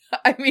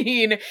I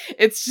mean,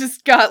 it's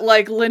just got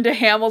like Linda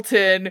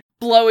Hamilton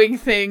blowing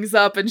things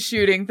up and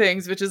shooting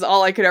things, which is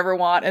all I could ever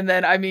want. And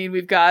then, I mean,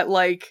 we've got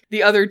like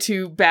the other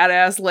two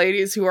badass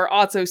ladies who are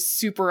also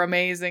super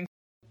amazing.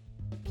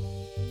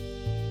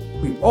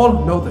 We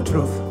all know the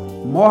truth.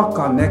 More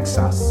connects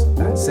us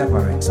than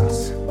separates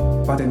us.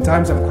 But in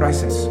times of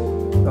crisis,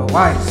 the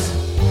wise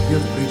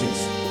build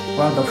bridges,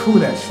 while the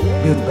foolish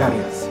build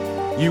barriers.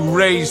 You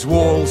raise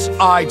walls,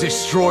 I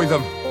destroy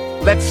them.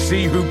 Let's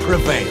see who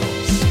prevails.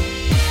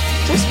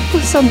 Just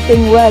because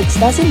something works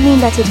doesn't mean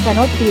that it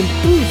cannot be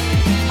improved.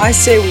 I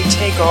say we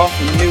take off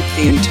and nuke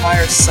the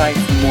entire site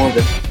from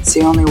orbit. It's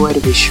the only way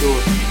to be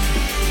sure.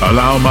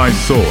 Allow my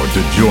sword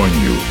to join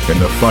you in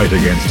the fight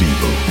against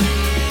evil.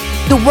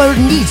 The world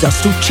needs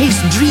us to chase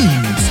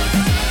dreams.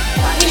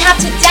 We have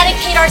to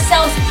dedicate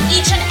ourselves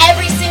each and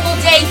every single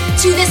day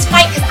to this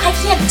fight because I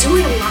can't do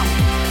it alone.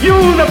 You,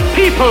 the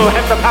people,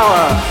 have the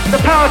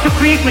power to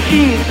create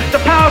machines, the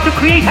power to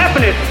create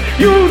happiness.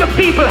 You, the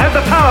people, have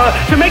the power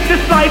to make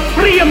this life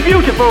free and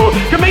beautiful,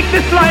 to make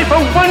this life a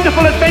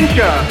wonderful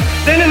adventure.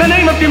 Then in the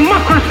name of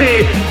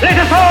democracy, let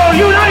us all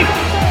unite!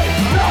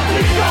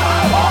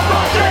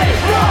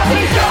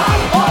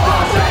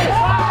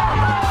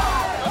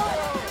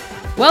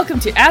 Welcome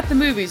to At the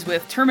Movies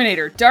with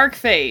Terminator Dark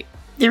Fate.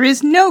 There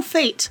is no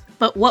fate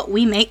but what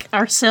we make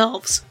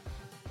ourselves.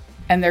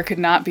 And there could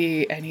not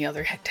be any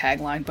other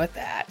tagline but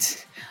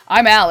that.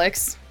 I'm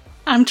Alex.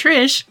 I'm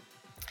Trish.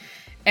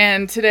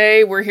 And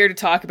today we're here to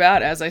talk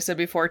about, as I said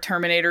before,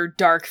 Terminator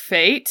Dark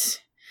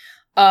Fate,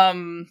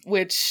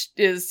 which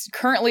is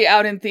currently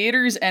out in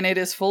theaters and it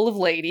is full of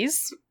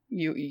ladies.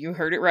 You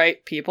heard it right,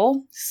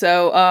 people.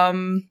 So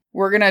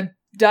we're gonna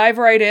dive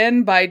right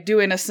in by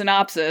doing a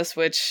synopsis,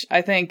 which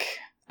I think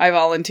I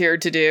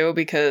volunteered to do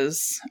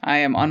because I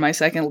am on my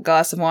second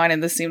glass of wine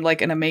and this seemed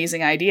like an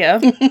amazing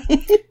idea.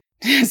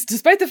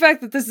 Despite the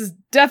fact that this is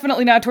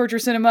definitely not torture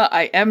cinema,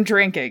 I am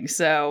drinking,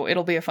 so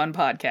it'll be a fun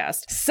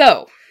podcast.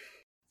 So,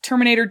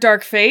 Terminator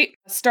Dark Fate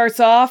starts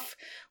off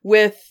in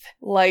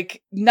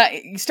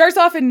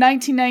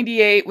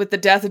 1998 with the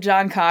death of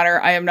John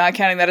Connor. I am not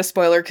counting that a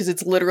spoiler because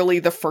it's literally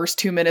the first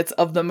 2 minutes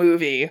of the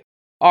movie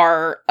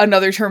are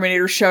another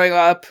Terminator showing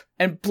up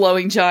and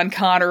blowing John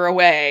Connor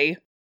away,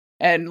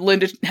 and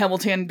Linda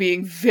Hamilton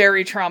being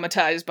very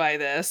traumatized by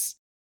this.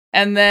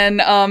 And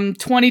then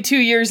 22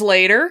 years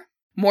later,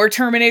 more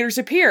Terminators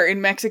appear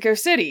in Mexico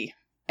City,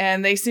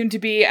 and they seem to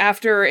be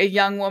after a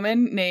young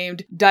woman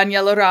named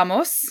Daniela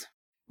Ramos.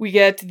 We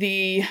get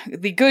the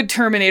good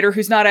Terminator,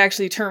 who's not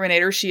actually a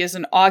Terminator. She is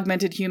an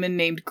augmented human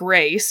named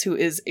Grace, who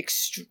is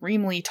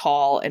extremely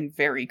tall and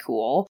very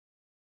cool.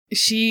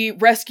 She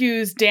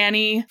rescues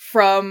Danny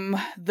from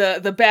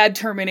the bad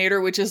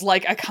Terminator, which is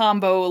like a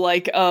combo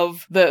like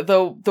of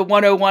the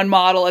 101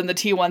 model and the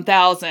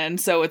T-1000,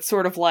 so it's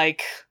sort of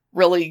like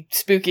really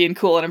spooky and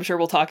cool, and I'm sure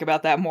we'll talk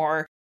about that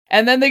more.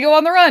 And then they go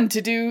on the run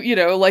to do,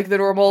 like the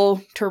normal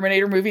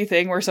Terminator movie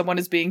thing where someone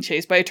is being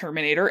chased by a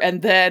Terminator.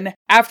 And then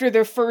after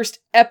their first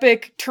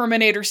epic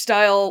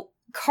Terminator-style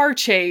car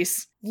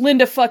chase,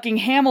 Linda fucking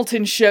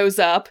Hamilton shows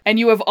up. And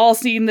you have all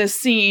seen this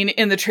scene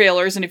in the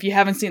trailers. And if you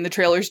haven't seen the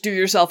trailers, do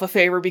yourself a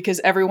favor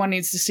because everyone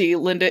needs to see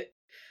Linda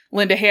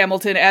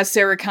Hamilton as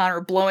Sarah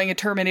Connor blowing a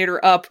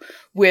Terminator up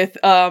with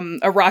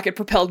a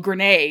rocket-propelled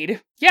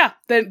grenade. Yeah,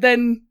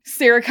 then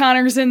Sarah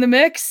Connor's in the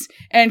mix,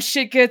 and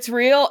shit gets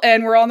real,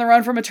 and we're on the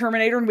run from a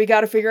Terminator, and we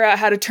gotta figure out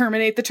how to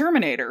terminate the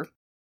Terminator.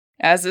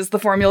 As is the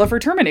formula for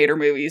Terminator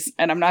movies.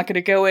 And I'm not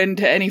gonna go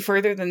into any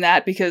further than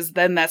that, because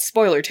then that's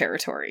spoiler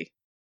territory.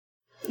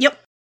 Yep.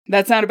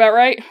 That sound about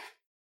right?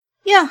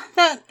 Yeah,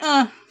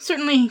 that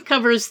certainly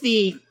covers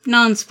the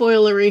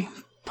non-spoilery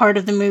part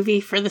of the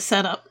movie for the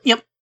setup.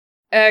 Yep.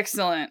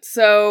 Excellent.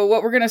 So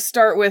what we're going to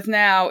start with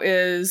now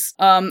is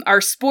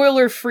our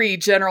spoiler-free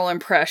general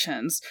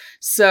impressions.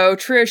 So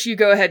Trish, you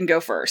go ahead and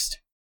go first.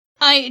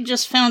 I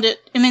just found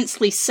it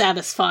immensely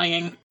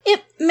satisfying.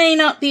 It may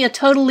not be a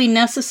totally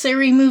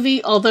necessary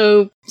movie,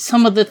 although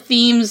some of the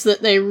themes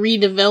that they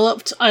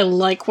redeveloped, I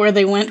like where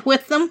they went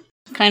with them,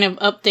 kind of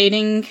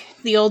updating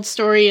the old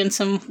story in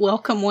some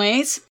welcome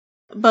ways.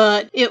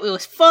 But it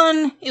was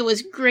fun. It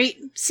was great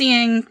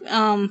seeing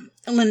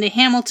Linda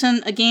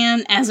Hamilton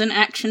again as an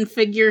action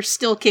figure,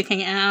 still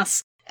kicking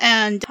ass.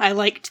 And I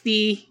liked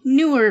the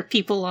newer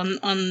people on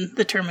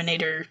the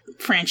Terminator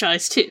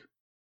franchise too.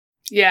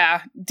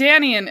 Yeah,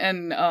 Danny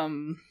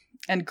and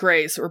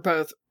Grace were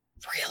both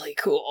really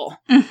cool.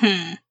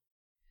 Mm-hmm.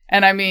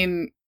 And I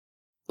mean,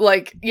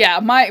 like, yeah,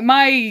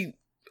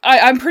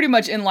 I'm pretty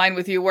much in line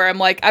with you where I'm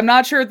like, I'm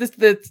not sure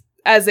this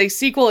as a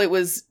sequel it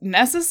was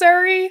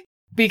necessary.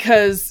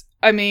 Because,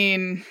 I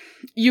mean,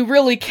 you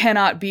really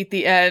cannot beat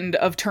the end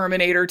of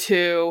Terminator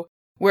 2,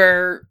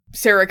 where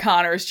Sarah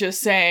Connor's just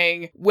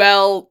saying,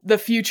 well, the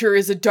future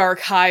is a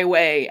dark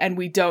highway, and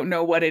we don't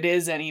know what it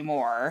is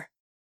anymore.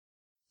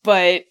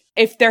 But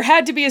if there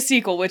had to be a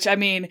sequel, which, I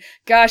mean,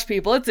 gosh,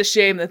 people, it's a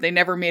shame that they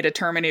never made a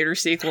Terminator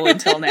sequel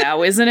until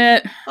now, isn't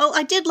it? Well,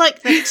 I did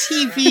like the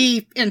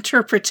TV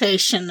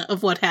interpretation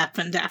of what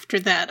happened after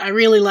that. I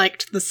really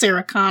liked the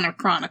Sarah Connor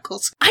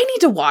Chronicles. I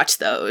need to watch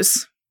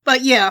those.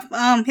 But yeah,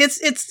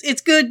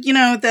 it's good,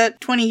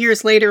 that 20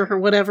 years later or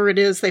whatever it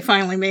is, they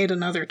finally made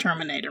another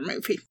Terminator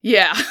movie.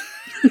 Yeah.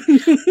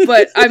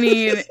 But I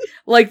mean,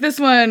 like this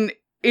one,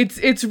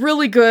 it's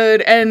really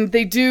good, and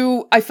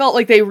I felt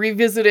like they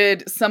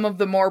revisited some of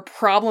the more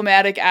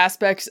problematic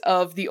aspects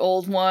of the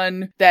old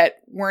one that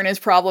weren't as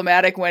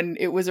problematic when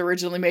it was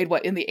originally made,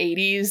 in the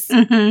 80s?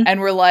 Mm-hmm. And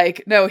we're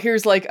like, no,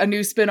 here's like a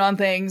new spin on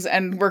things,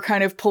 and we're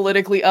kind of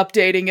politically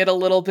updating it a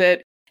little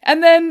bit.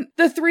 And then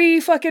the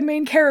 3 fucking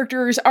main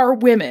characters are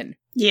women.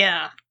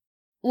 Yeah.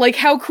 Like,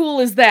 how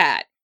cool is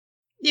that?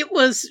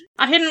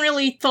 I hadn't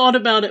really thought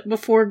about it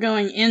before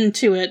going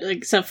into it,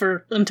 except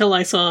for until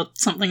I saw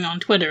something on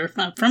Twitter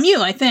from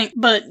you, I think.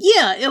 But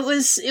yeah, it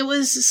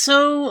was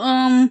so,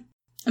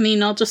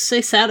 I'll just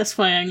say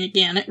satisfying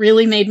again. It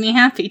really made me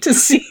happy to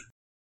see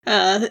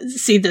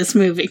this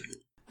movie.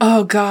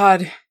 Oh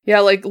God.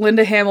 Yeah, like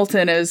Linda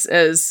Hamilton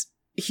as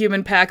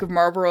human pack of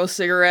Marlboro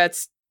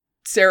cigarettes,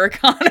 Sarah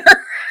Connor.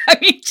 I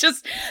mean,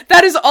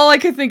 that is all I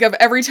could think of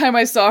every time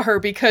I saw her,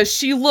 because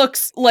she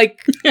looks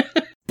like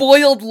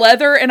boiled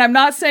leather, and I'm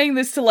not saying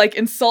this to like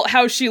insult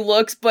how she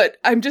looks, but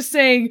I'm just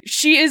saying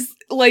she is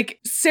like,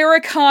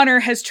 Sarah Connor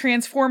has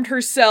transformed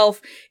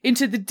herself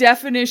into the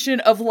definition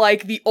of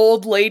like the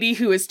old lady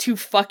who is too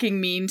fucking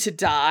mean to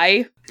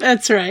die.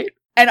 That's right.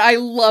 And I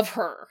love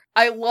her.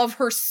 I love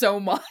her so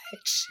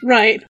much.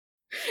 Right.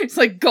 It's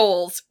like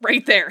goals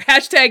right there.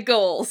 Hashtag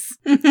goals.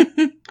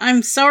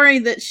 I'm sorry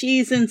that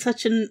she's in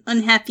such an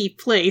unhappy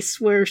place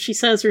where she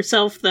says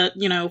herself that,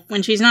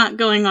 when she's not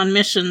going on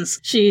missions,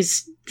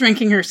 she's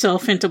drinking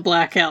herself into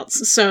blackouts.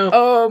 So,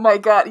 oh my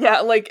God. Yeah.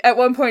 Like at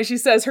one point she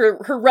says her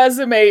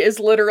resume is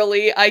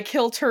literally, I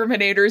kill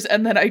Terminators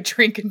and then I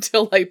drink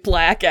until I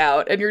black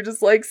out. And you're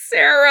just like,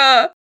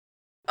 Sarah,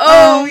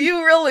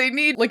 you really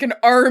need like an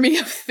army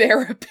of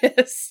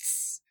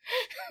therapists.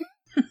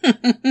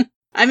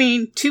 I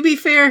mean, to be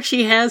fair,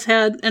 she has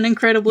had an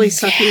incredibly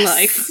sucky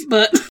life,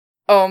 but...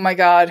 Oh my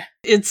God.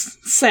 It's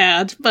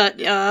sad, but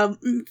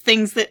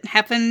things that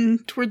happen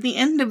toward the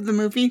end of the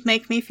movie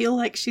make me feel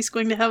like she's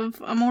going to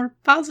have a more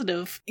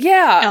positive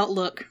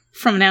outlook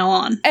from now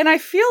on. And I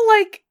feel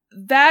like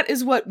that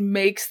is what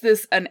makes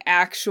this an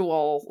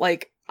actual,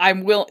 like,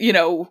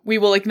 we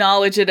will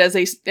acknowledge it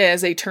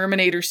as a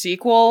Terminator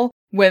sequel,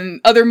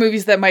 when other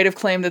movies that might have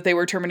claimed that they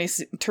were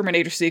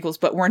Terminator sequels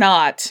but were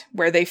not,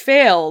 where they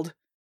failed,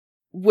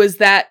 was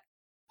that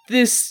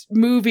this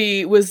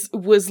movie was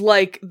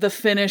like the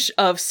finish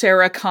of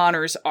Sarah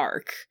Connor's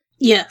arc.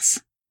 Yes.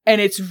 And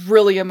it's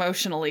really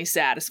emotionally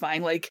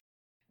satisfying. Like,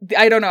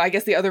 I don't know, I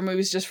guess the other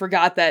movies just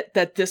forgot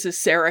that this is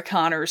Sarah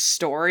Connor's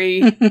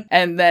story.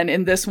 And then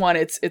in this one,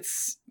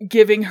 it's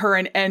giving her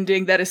an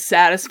ending that is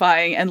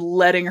satisfying and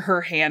letting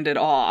her hand it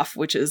off,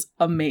 which is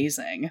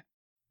amazing.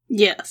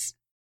 Yes.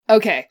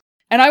 Okay.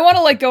 And I want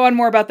to go on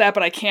more about that,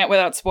 but I can't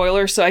without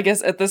spoilers. So I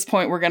guess at this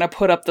point, we're going to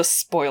put up the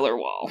spoiler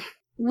wall.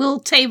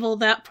 We'll table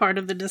that part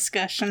of the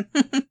discussion.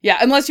 Yeah,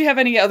 unless you have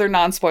any other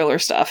non-spoiler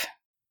stuff.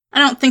 I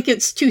don't think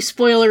it's too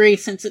spoilery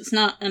since it's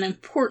not an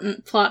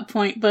important plot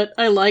point, but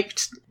I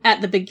liked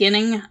at the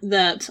beginning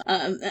that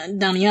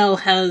Danielle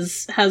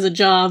has a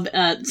job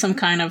at some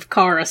kind of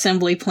car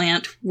assembly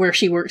plant where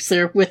she works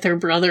there with her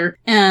brother,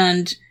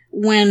 and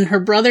when her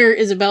brother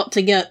is about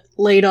to get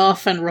laid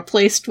off and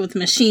replaced with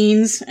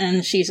machines,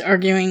 and she's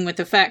arguing with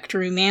the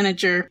factory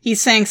manager,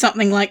 he's saying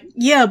something like,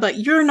 yeah, but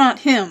you're not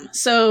him.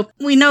 So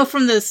we know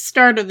from the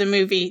start of the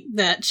movie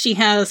that she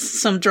has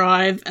some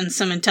drive and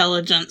some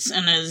intelligence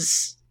and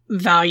is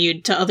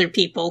valued to other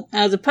people,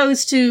 as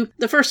opposed to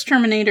the first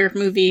Terminator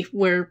movie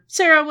where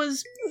Sarah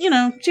was,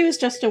 she was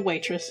just a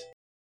waitress.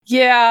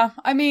 Yeah,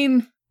 I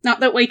mean...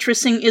 Not that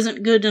waitressing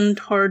isn't good and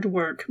hard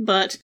work,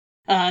 but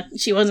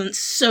she wasn't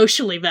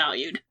socially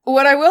valued.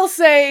 What I will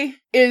say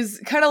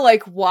is kind of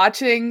like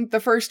watching the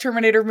first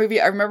Terminator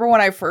movie. I remember when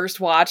I first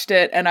watched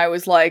it and I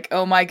was like,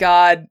 oh my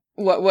God,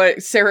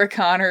 what Sarah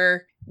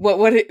Connor,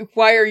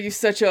 why are you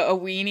such a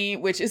weenie?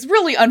 Which is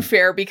really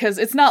unfair because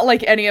it's not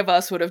like any of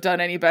us would have done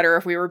any better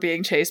if we were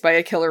being chased by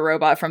a killer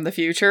robot from the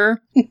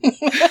future.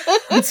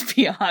 Let's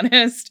be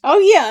honest. Oh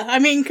yeah, I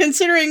mean,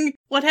 considering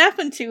what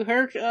happened to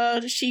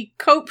her, she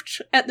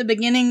coped at the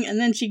beginning and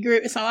then she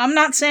grew. So I'm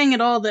not saying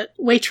at all that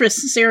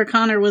waitress Sarah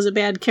Connor was a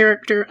bad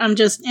character. I'm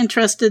just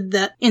interested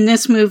that in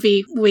this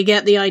movie we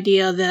get the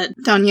idea that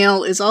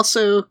Danielle is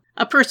also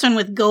a person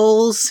with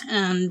goals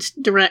and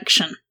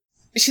direction.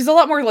 She's a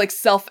lot more, like,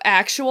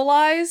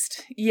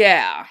 self-actualized.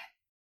 Yeah.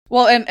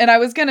 Well, and I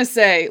was gonna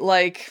say,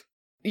 like,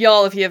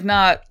 y'all, if you have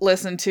not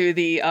listened to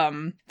the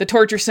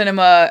Torture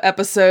Cinema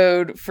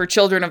episode for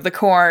Children of the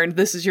Corn,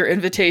 this is your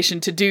invitation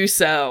to do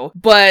so.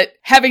 But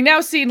having now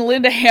seen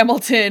Linda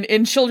Hamilton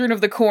in Children of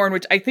the Corn,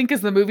 which I think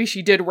is the movie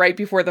she did right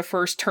before the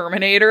first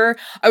Terminator,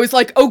 I was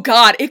like, oh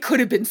God, it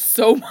could have been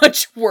so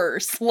much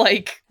worse.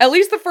 Like, at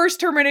least the first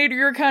Terminator,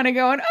 you're kind of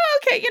going, oh,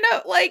 okay,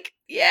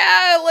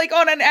 yeah, like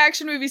on an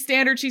action movie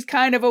standard, she's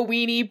kind of a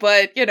weenie,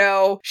 but,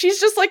 she's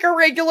just like a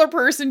regular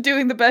person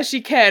doing the best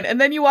she can. And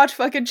then you watch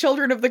fucking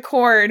Children of the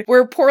Corn,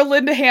 where poor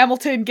Linda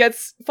Hamilton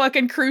gets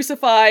fucking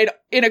crucified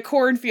in a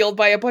cornfield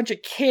by a bunch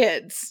of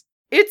kids.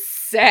 It's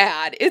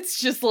sad. It's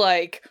just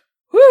like,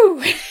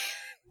 whew.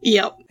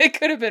 Yep. It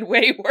could have been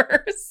way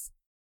worse.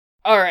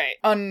 All right.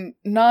 On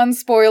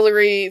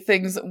non-spoilery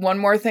things, one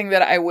more thing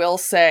that I will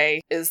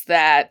say is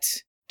that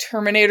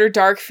Terminator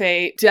Dark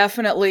Fate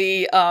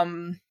definitely,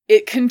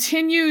 it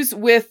continues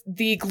with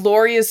the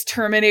glorious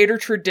Terminator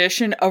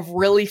tradition of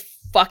really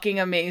fucking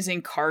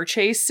amazing car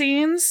chase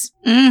scenes.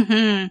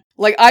 Mm-hmm.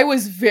 Like, I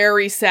was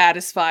very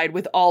satisfied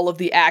with all of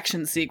the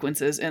action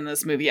sequences in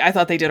this movie. I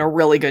thought they did a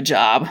really good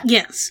job.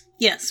 Yes,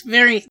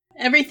 very.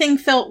 Everything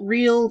felt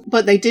real,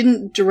 but they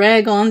didn't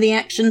drag on the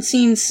action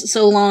scenes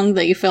so long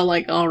that you felt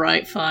like, all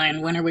right,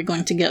 fine, when are we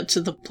going to get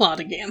to the plot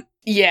again?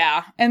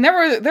 Yeah, and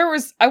there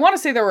was I want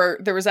to say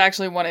there was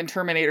actually one in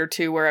Terminator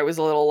 2 where I was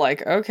a little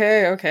like,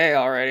 okay,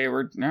 already,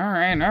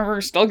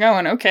 we're still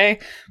going, okay.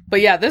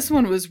 But yeah, this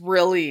one was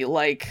really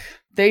like,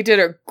 they did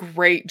a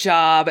great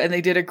job, and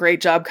they did a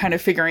great job kind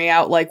of figuring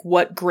out like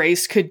what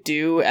Grace could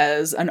do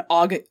as an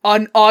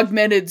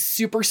augmented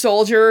super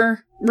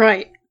soldier.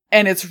 Right.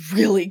 And it's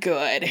really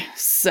good.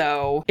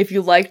 So if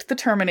you liked the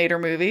Terminator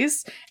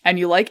movies and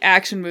you like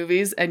action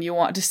movies and you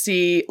want to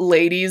see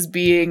ladies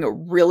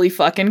being really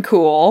fucking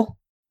cool,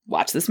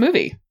 watch this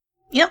movie.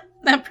 Yep,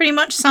 that pretty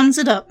much sums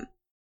it up.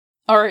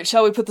 All right,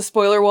 shall we put the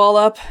spoiler wall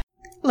up?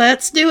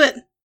 Let's do it.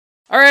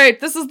 All right,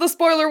 this is the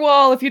spoiler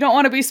wall. If you don't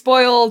want to be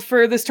spoiled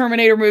for this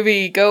Terminator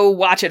movie, go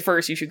watch it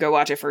first. You should go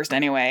watch it first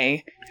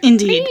anyway.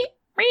 Indeed.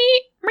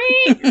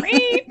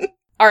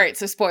 All right,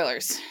 so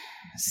spoilers.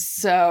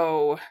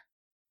 So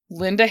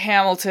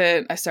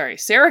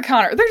Sarah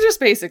Connor, they're just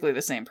basically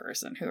the same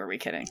person. Who are we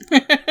kidding?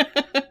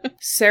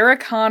 Sarah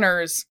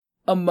Connor's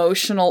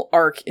emotional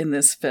arc in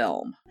this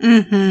film.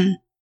 Mm-hmm.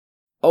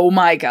 Oh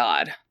my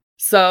god.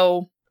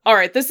 So,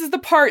 alright, this is the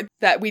part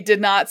that we did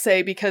not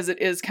say because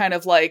it is kind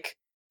of like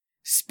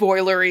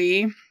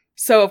spoilery.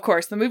 So, of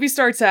course, the movie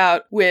starts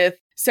out with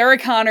Sarah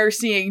Connor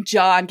seeing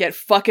John get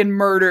fucking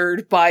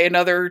murdered by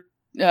another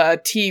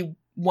T-101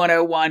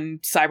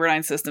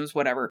 Cyberdyne Systems,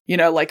 whatever. You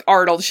know, like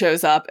Arnold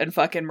shows up and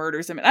fucking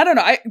murders him. And I don't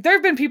know, there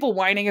have been people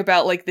whining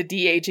about like the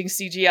de-aging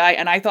CGI,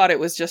 and I thought it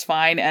was just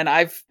fine, and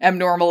am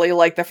normally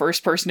like the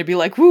first person to be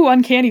like, woo,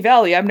 Uncanny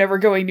Valley, I'm never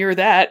going near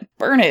that.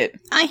 Burn it.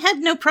 I had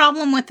no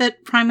problem with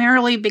it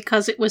primarily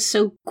because it was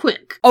so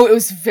quick. Oh, it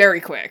was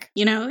very quick.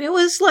 You know, it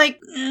was like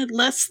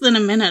less than a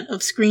minute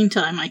of screen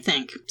time, I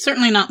think.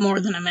 Certainly not more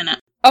than a minute.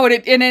 Oh,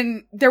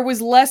 and there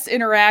was less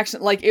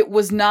interaction. Like, it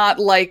was not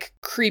like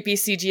creepy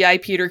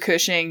CGI Peter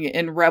Cushing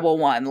in Rebel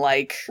 1.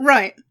 Like,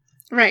 Right.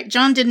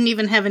 John didn't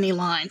even have any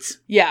lines.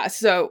 Yeah,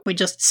 so we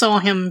just saw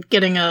him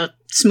getting a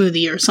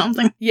smoothie or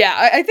something.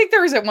 Yeah, I think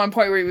there was at one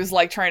point where he was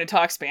like trying to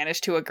talk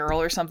Spanish to a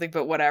girl or something,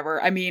 but whatever.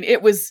 I mean,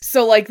 it was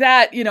so like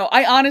that, you know,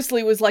 I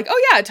honestly was like,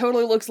 oh yeah, it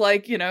totally looks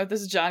like, you know,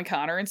 this is John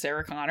Connor and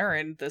Sarah Connor,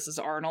 and this is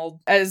Arnold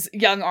as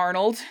young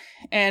Arnold.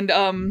 And,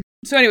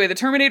 so anyway, the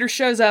Terminator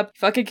shows up,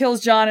 fucking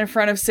kills John in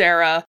front of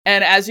Sarah,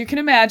 and as you can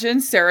imagine,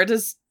 Sarah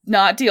does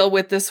not deal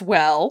with this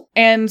well.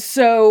 And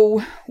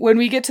so when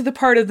we get to the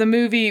part of the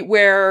movie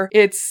where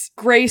it's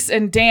Grace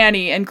and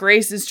Danny, and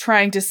Grace is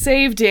trying to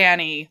save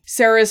Danny,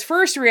 Sarah's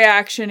first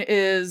reaction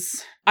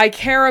is, I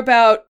care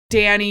about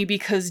Danny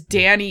because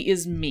Danny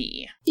is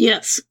me.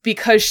 Yes.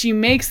 Because she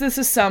makes this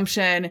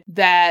assumption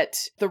that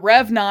the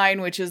Rev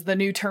 9, which is the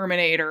new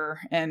Terminator,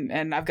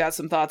 and I've got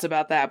some thoughts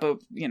about that, but,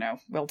 you know,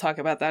 we'll talk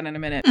about that in a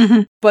minute.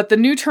 Mm-hmm. But the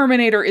new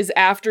Terminator is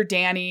after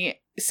Danny.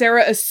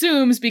 Sarah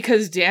assumes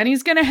because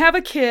Danny's gonna have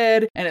a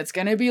kid, and it's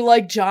gonna be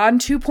like John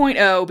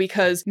 2.0,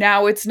 because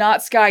now it's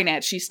not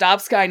Skynet. She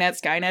stopped Skynet.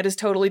 Skynet is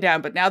totally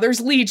down, but now there's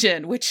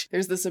Legion, which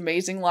there's this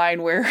amazing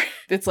line where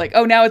it's like,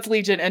 oh, now it's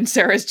Legion, and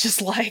Sarah's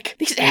just like,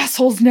 these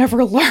assholes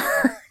never learn.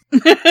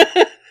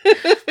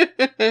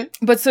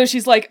 But so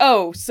she's like,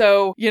 oh,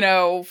 so, you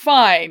know,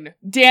 fine.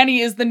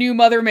 Danny is the new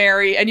Mother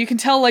Mary, and you can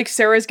tell, like,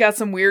 Sarah's got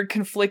some weird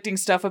conflicting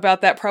stuff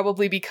about that,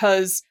 probably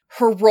because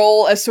her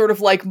role as sort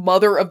of, like,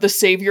 mother of the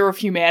savior of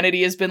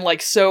humanity has been,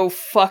 like, so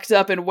fucked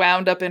up and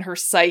wound up in her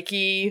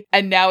psyche,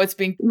 and now it's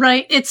being...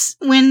 Right, it's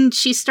when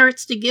she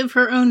starts to give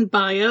her own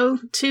bio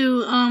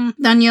to,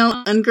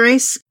 Danielle and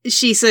Grace,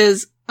 she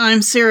says,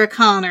 I'm Sarah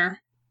Connor,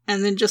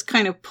 and then just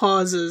kind of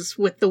pauses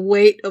with the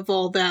weight of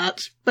all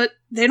that. But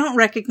they don't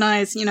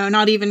recognize, you know,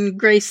 not even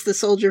Grace, the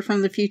soldier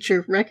from the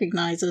future,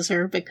 recognizes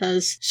her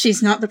because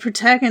she's not the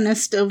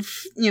protagonist of,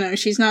 you know,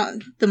 she's not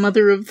the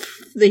mother of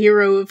the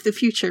hero of the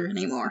future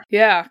anymore.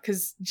 Yeah,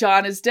 because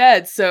John is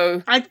dead,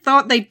 so... I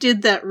thought they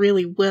did that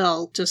really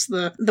well, just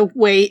the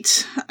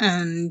weight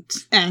and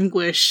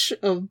anguish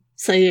of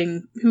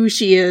saying who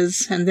she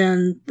is, and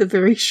then the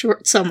very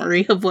short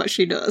summary of what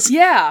she does.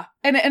 Yeah,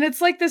 and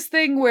it's like this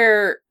thing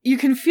where you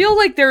can feel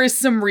like there is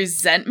some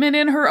resentment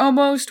in her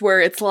almost,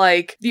 where it's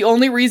like, the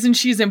only reason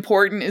she's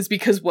important is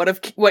because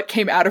what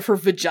came out of her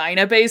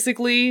vagina,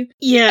 basically.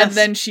 Yes. And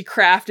then she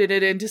crafted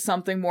it into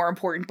something more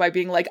important by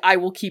being like, I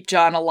will keep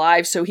John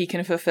alive so he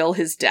can fulfill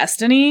his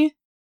destiny.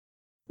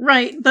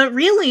 Right, but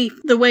really,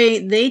 the way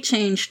they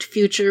changed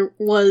future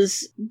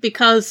was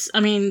because,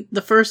 I mean,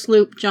 the first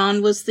loop,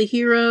 John was the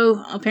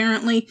hero,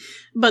 apparently,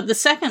 but the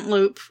second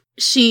loop,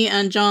 she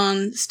and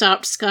John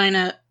stopped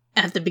Skynet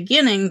at the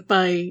beginning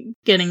by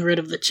getting rid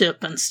of the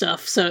chip and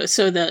stuff, so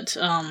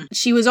that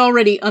she was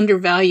already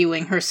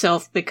undervaluing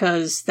herself,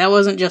 because that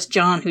wasn't just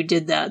John who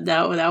did that.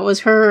 That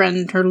was her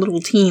and her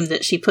little team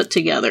that she put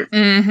together.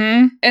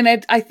 Mm-hmm.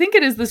 And I think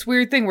it is this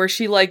weird thing where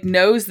she, like,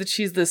 knows that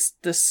she's this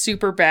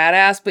super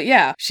badass, but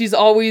yeah, she's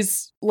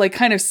always, like,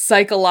 kind of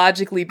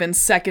psychologically been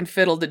second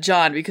fiddle to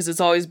John, because it's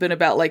always been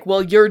about, like,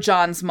 well, you're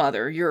John's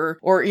mother,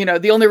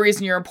 the only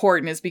reason you're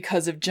important is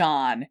because of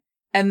John.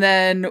 And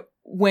then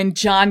when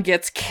John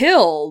gets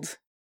killed,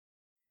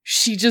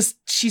 she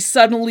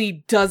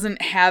suddenly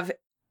doesn't have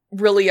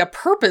really a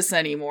purpose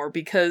anymore,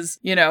 because,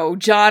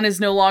 John is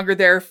no longer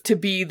there to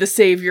be the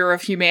savior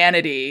of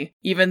humanity,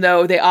 even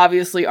though they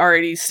obviously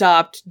already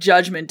stopped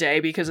Judgment Day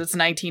because it's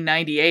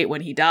 1998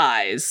 when he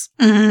dies.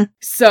 Mm-hmm.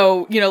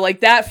 So,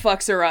 that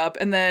fucks her up.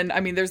 And then,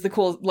 there's the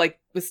cool,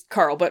 with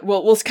Carl, but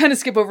we'll kind of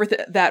skip over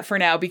that for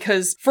now,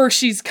 because first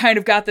she's kind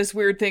of got this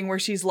weird thing where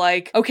she's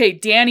like, okay,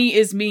 Danny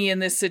is me in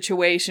this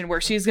situation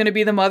where she's going to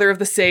be the mother of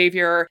the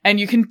savior,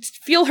 and you can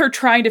feel her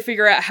trying to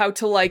figure out how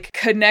to, like,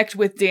 connect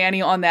with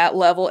Danny on that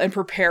level and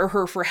prepare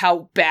her for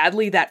how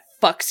badly that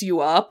fucks you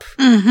up,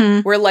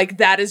 where, like,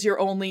 that is your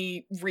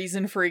only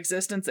reason for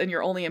existence and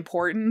your only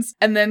importance.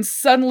 And then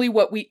suddenly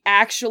what we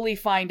actually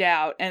find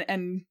out,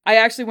 and I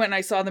actually went and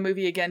I saw the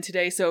movie again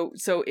today, so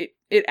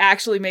it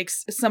actually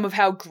makes some of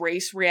how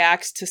Grace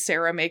reacts to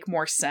Sarah make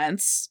more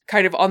sense,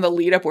 kind of on the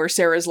lead up where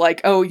Sarah's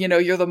like, oh,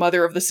 you're the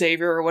mother of the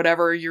savior or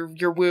whatever,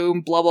 your womb,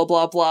 blah, blah,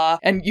 blah, blah.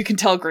 And you can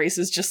tell Grace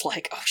is just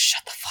like, oh,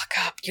 shut the fuck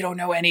up. You don't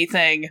know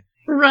anything.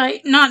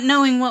 Right. Not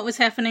knowing what was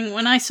happening.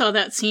 When I saw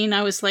that scene,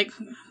 I was like,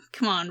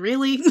 come on,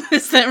 really?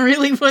 Is that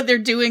really what they're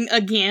doing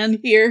again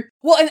here?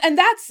 Well, and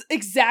that's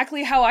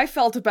exactly how I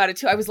felt about it,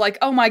 too. I was like,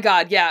 oh my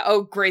god, yeah,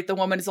 oh great, the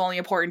woman is only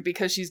important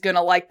because she's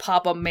gonna, like,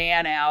 pop a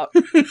man out.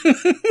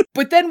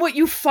 But then what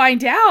you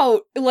find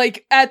out,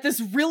 like, at this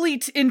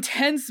really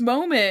intense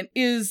moment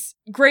is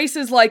Grace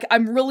is like,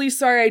 I'm really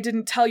sorry I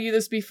didn't tell you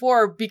this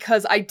before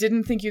because I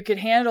didn't think you could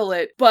handle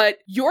it, but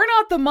you're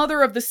not the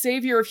mother of the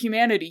savior of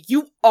humanity.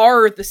 You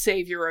are the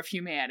savior of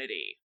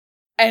humanity.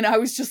 And I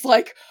was just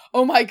like,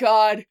 oh my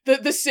god,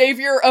 the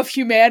savior of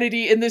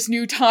humanity in this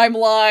new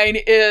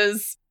timeline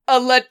is a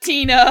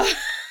Latina.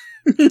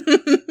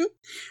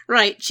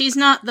 Right. She's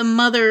not the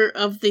mother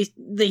of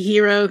the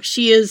hero.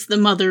 She is the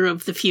mother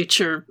of the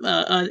future,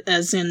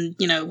 as in,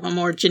 a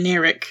more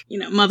generic,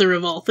 mother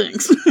of all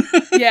things.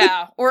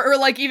 Yeah. Or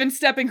like even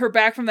stepping her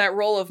back from that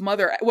role of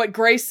mother. What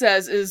Grace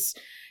says is,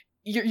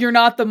 you're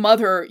not the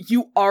mother,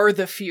 you are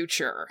the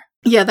future.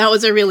 Yeah, that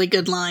was a really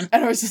good line.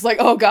 And I was just like,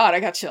 oh god, I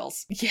got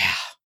chills. Yeah.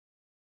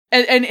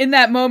 And in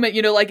that moment,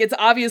 it's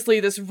obviously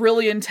this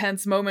really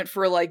intense moment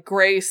for, like,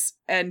 Grace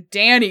and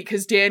Danny,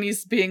 because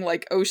Danny's being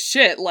like, oh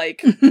shit,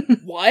 like,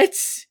 what?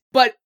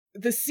 But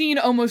the scene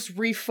almost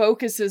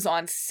refocuses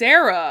on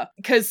Sarah,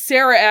 because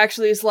Sarah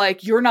actually is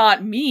like, you're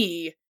not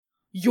me,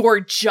 you're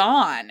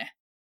John.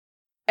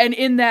 And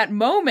in that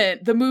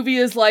moment, the movie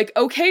is like,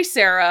 okay,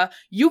 Sarah,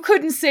 you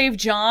couldn't save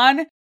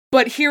John,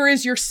 but here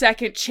is your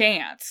second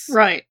chance.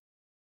 Right.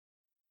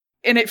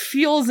 And it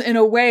feels, in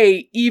a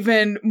way,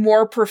 even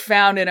more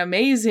profound and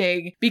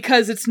amazing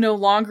because it's no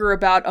longer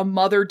about a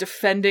mother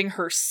defending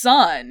her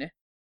son.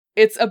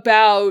 It's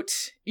about,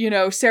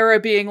 Sarah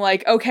being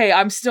like, okay,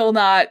 I'm still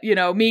not,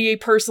 me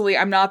personally,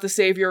 I'm not the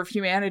savior of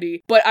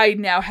humanity, but I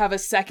now have a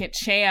second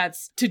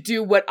chance to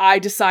do what I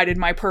decided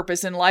my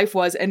purpose in life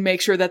was and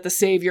make sure that the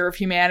savior of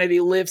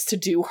humanity lives to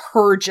do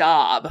her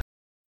job.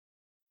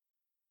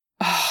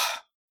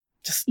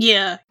 Just,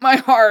 yeah. My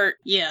heart.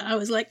 Yeah, I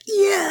was like,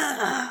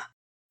 yeah.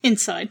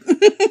 Inside.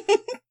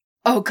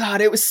 Oh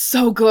god, it was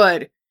so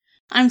good.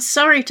 I'm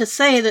sorry to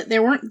say that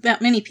there weren't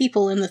that many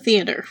people in the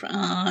theater.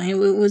 It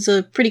was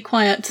a pretty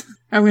quiet.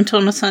 I went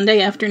on a Sunday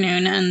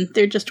afternoon, and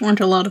there just weren't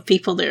a lot of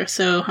people there,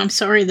 so I'm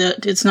sorry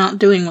that it's not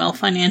doing well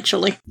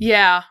financially.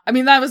 Yeah,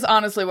 that was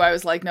honestly why I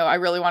was like, no, I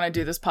really want to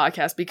do this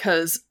podcast,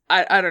 because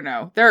I don't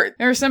know. There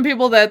are some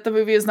people that the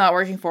movie is not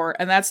working for,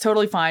 and that's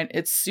totally fine.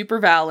 It's super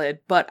valid,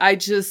 but I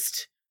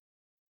just...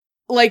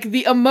 Like,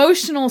 the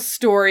emotional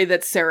story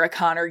that Sarah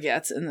Connor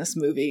gets in this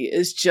movie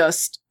is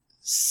just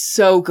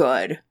so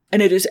good.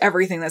 And it is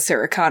everything that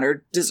Sarah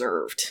Connor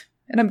deserved.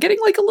 And I'm getting,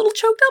 like, a little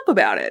choked up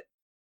about it.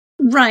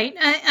 Right.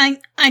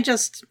 I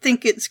just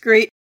think it's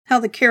great how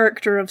the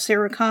character of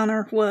Sarah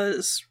Connor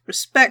was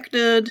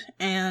respected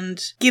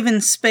and given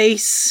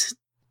space,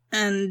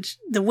 and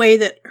the way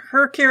that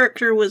her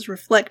character was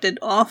reflected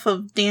off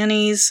of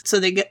Danny's, so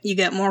you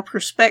get more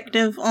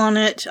perspective on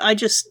it. I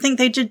just think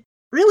they did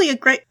really a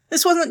great...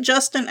 This wasn't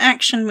just an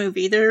action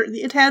movie.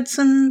 It had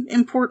some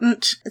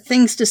important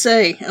things to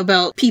say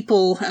about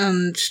people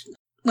and,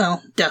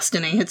 well,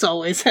 destiny. It's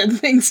always had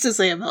things to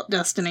say about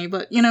destiny,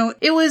 but,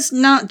 it was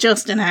not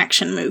just an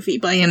action movie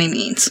by any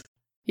means.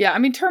 Yeah,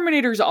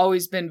 Terminator's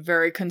always been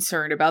very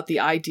concerned about the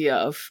idea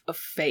of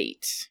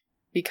fate,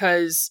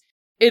 because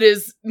it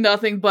is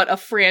nothing but a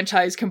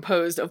franchise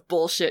composed of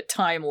bullshit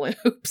time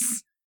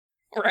loops,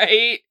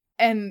 right?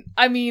 And,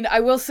 I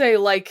will say,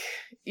 like...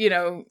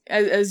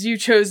 as you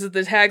chose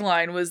the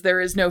tagline was,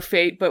 there is no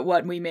fate but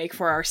what we make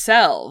for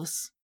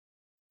ourselves.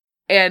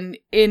 And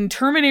in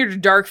Terminator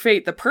Dark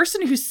Fate, the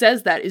person who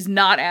says that is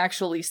not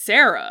actually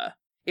Sarah.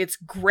 It's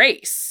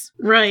Grace.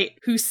 Right.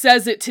 Who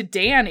says it to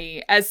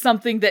Danny as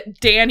something that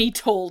Danny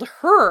told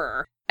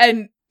her.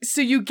 And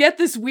so you get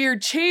this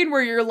weird chain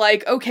where you're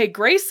like, okay,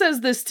 Grace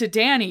says this to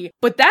Danny,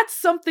 but that's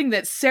something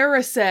that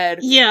Sarah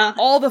said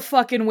all the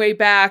fucking way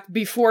back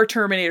before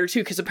Terminator 2,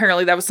 because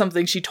apparently that was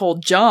something she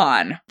told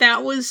John.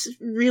 That was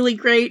really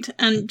great.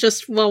 And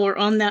just while we're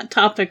on that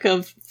topic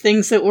of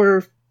things that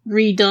were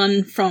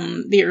redone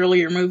from the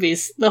earlier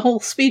movies, the whole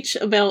speech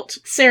about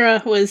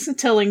Sarah was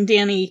telling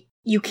Danny,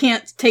 you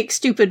can't take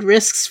stupid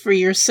risks for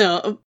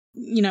yourself.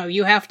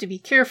 You have to be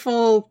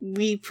careful.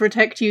 We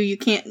protect you. You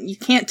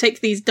can't take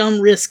these dumb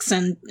risks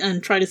and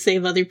try to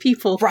save other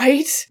people.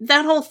 Right?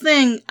 That whole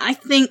thing, I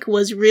think,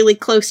 was really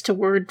close to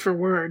word for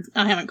word.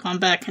 I haven't gone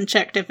back and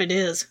checked if it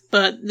is.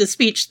 But the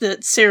speech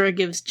that Sarah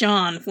gives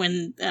John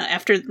when,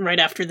 right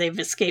after they've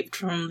escaped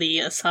from the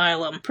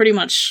asylum, pretty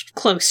much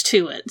close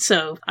to it.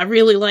 So I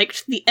really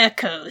liked the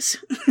echoes.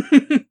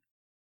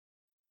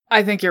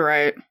 I think you're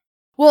right.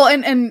 Well,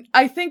 and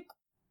I think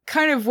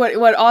kind of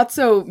what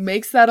also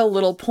makes that a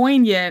little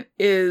poignant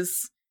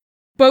is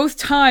both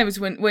times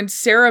when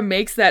Sarah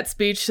makes that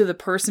speech to the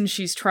person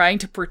she's trying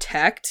to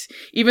protect,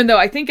 even though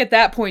I think at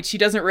that point she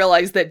doesn't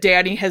realize that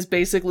Danny has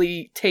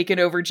basically taken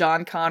over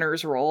John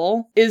Connor's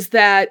role, is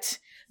that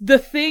the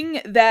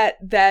thing that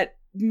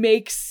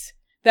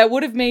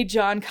would have made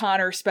John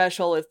Connor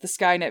special if the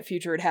Skynet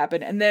future had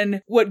happened, and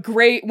then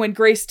when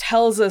Grace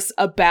tells us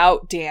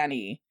about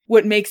Danny,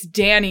 what makes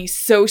Danny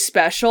so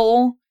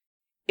special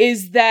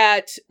is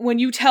that when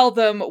you tell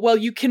them, well,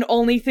 you can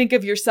only think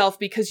of yourself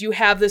because you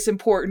have this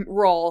important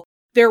role,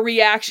 their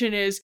reaction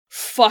is,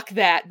 fuck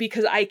that,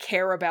 because I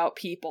care about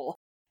people.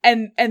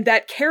 And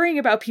that caring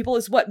about people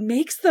is what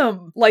makes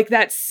them like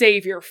that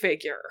savior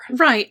figure.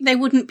 Right. They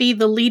wouldn't be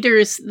the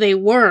leaders they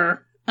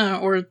were,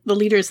 or the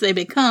leaders they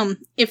become,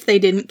 if they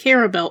didn't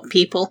care about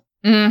people.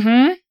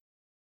 Mm-hmm.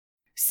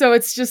 So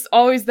it's just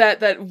always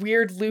that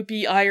weird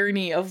loopy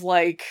irony of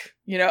like,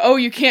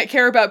 you can't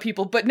care about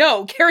people. But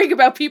no, caring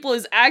about people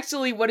is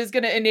actually what is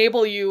going to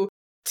enable you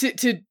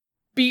to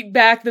beat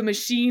back the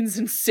machines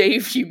and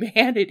save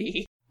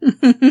humanity.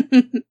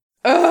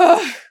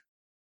 Ugh.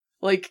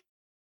 Like,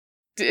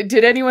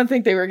 did anyone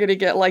think they were going to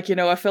get like,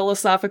 a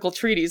philosophical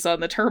treatise on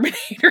the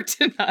Terminator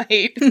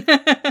tonight?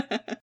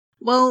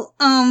 Well,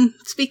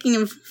 speaking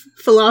of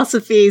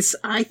philosophies,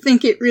 I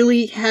think it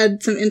really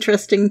had some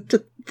interesting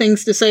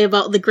things to say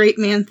about the great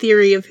man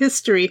theory of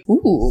history.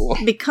 Ooh.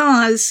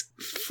 Because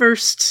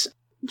first,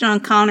 John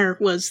Connor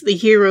was the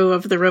hero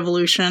of the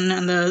revolution,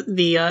 and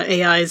the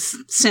AIs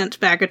sent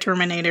back a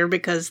Terminator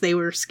because they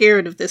were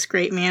scared of this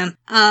great man.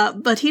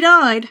 But he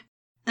died,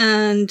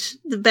 and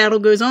the battle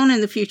goes on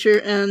in the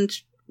future,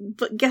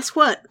 but guess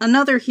what?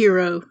 Another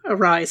hero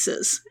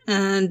arises,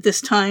 and this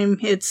time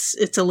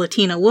it's a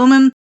Latina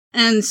woman.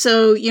 And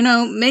so,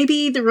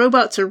 maybe the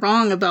robots are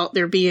wrong about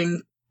there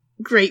being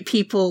great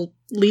people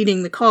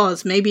leading the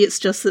cause. Maybe it's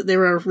just that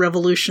there are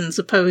revolutions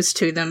opposed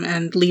to them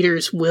and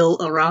leaders will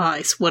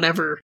arise,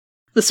 whatever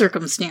the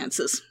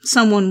circumstances.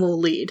 Someone will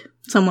lead.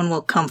 Someone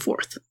will come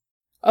forth.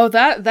 Oh,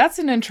 that's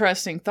an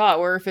interesting thought,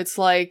 where if it's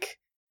like,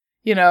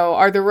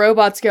 are the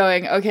robots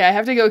going, okay, I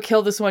have to go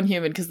kill this one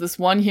human because this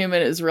one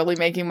human is really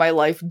making my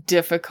life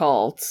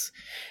difficult.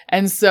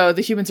 And so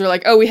the humans are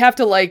like, oh, we have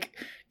to like...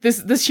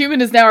 This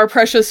human is now our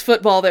precious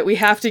football that we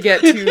have to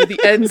get to the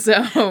end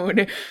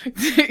zone,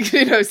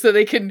 so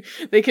they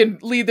can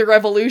lead the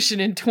revolution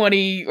in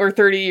 20 or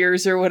 30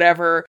 years or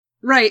whatever.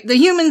 Right. The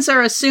humans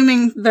are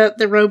assuming that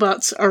the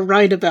robots are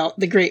right about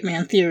the great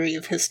man theory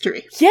of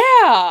history.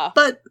 Yeah!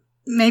 But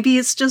maybe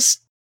it's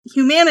just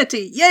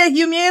humanity. Yeah,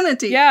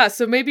 humanity! Yeah,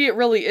 so maybe it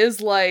really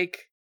is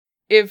like,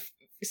 if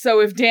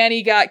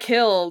Danny got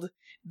killed,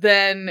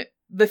 then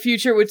the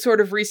future would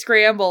sort of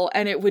rescramble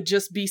and it would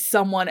just be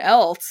someone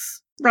else.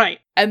 Right.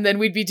 And then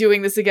we'd be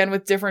doing this again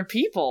with different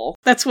people.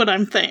 That's what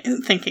I'm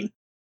thinking.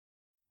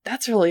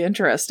 That's really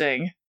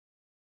interesting.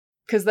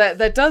 Because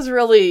that does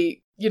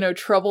really,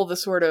 trouble the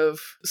sort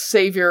of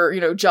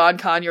savior, John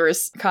Connor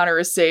is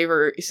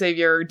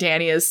savior,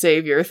 Danny is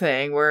savior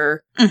thing,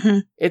 where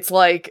it's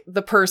like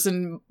the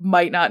person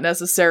might not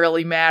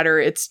necessarily matter.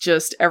 It's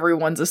just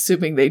everyone's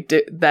assuming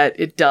that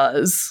it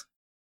does.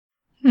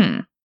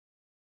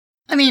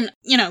 I mean,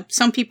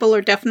 some people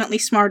are definitely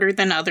smarter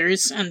than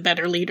others and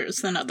better leaders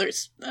than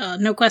others.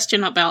 No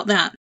question about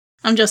that.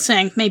 I'm just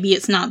saying maybe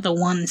it's not the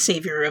one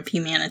savior of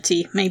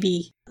humanity.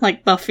 Maybe,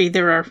 like Buffy,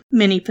 there are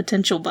many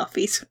potential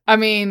Buffys. I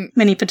mean...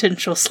 many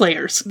potential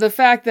Slayers. The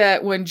fact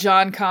that when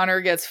John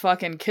Connor gets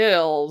fucking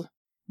killed,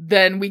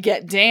 then we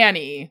get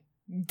Danny,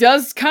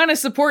 does kind of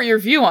support your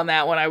view on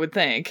that one, I would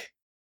think.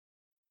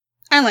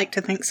 I like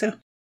to think so.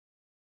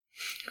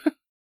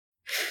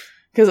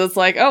 Because it's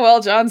like, oh, well,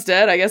 John's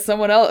dead. I guess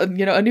someone else,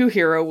 a new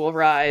hero will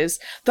rise.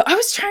 Though I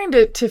was trying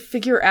to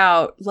figure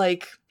out,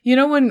 like,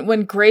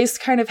 when Grace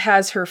kind of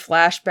has her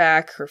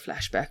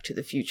flashback to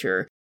the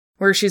future,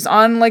 where she's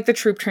on, like, the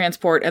troop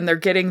transport and they're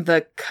getting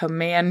the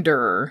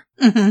commander,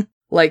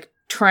 like,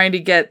 trying to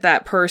get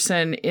that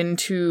person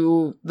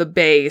into the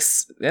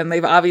base, and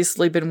they've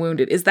obviously been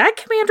wounded. Is that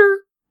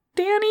Commander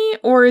Danny,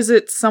 or is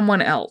it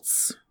someone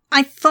else?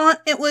 I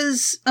thought it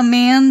was a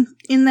man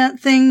in that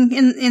thing,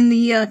 in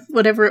the,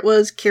 whatever it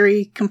was,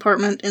 carry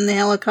compartment in the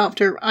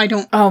helicopter. I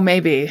don't... Oh,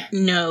 maybe.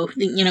 No.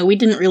 You know, we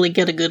didn't really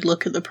get a good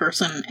look at the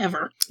person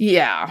ever.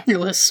 Yeah. It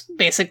was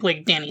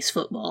basically Danny's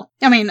football.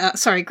 I mean,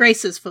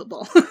 Grace's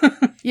football.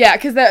 Yeah,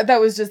 because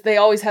that was just, they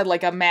always had,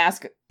 like, a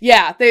mask.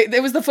 Yeah,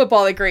 it was the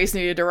football that Grace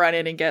needed to run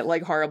in and get,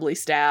 like, horribly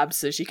stabbed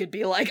so she could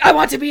be like, I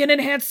want to be an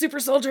enhanced super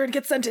soldier and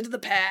get sent into the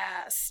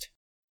past.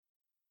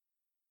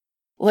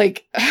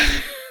 Like...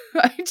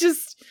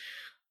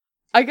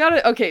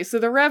 Okay, so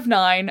the Rev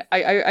 9,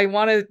 I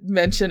want to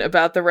mention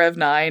about the Rev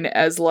 9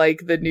 as,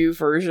 like, the new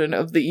version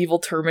of the evil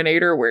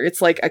Terminator, where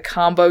it's, like, a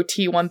combo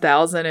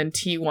T-1000 and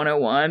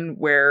T-101,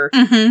 where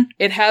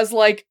it has,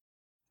 like,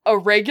 a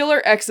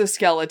regular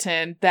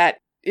exoskeleton that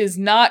is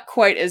not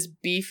quite as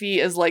beefy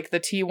as, like, the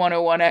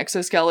T-101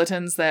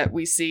 exoskeletons that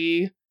we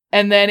see,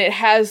 and then it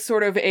has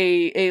sort of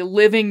a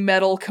living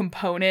metal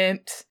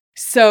component,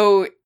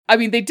 so... I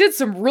mean, they did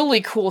some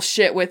really cool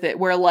shit with it,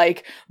 where,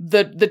 like,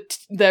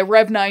 the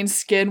Rev 9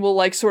 skin will,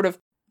 like, sort of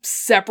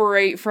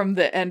separate from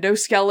the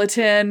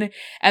endoskeleton,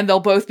 and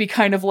they'll both be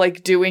kind of,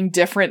 like, doing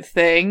different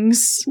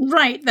things.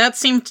 Right, that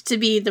seemed to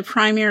be the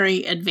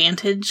primary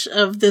advantage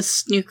of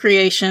this new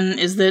creation,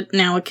 is that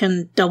now it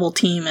can double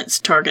team its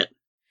target.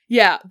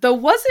 Yeah, though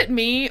was it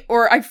me,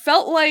 or I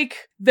felt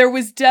like there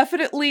was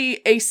definitely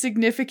a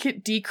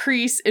significant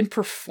decrease in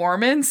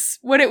performance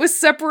when it was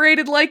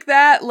separated like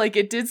that. Like,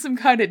 it did some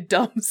kind of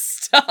dumb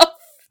stuff.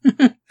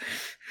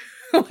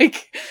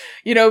 Like,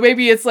 you know,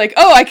 maybe it's like,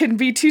 oh, I can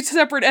be two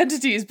separate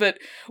entities, but,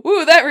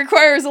 ooh, that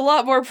requires a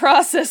lot more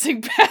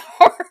processing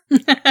power.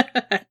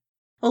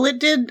 Well, it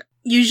did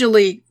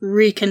usually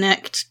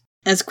reconnect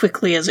as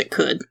quickly as it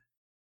could.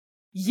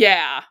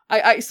 Yeah,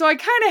 so I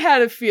kind of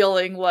had a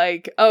feeling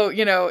like, oh,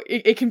 you know,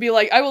 it can be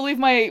like, I will leave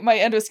my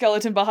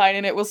endoskeleton behind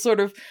and it will sort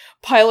of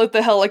pilot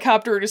the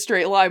helicopter in a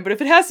straight line, but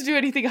if it has to do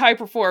anything high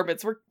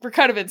performance, we're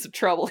kind of in some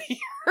trouble here.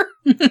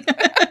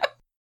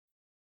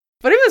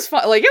 But it was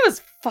fun, like, it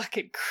was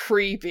fucking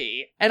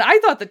creepy, and I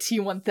thought the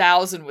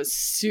T-1000 was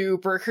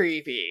super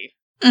creepy.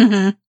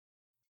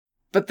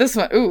 But this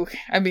one, ooh,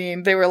 I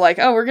mean, they were like,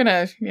 oh, we're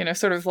gonna, you know,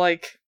 sort of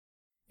like,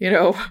 you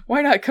know,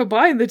 why not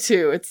combine the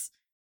two?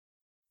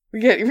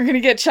 We're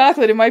gonna get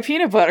chocolate in my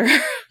peanut butter.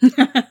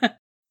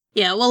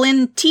 Yeah, well,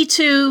 in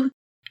T2,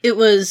 it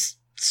was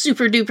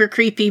super duper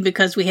creepy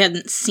because we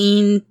hadn't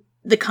seen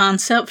the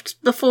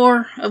concept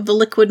before of the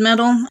liquid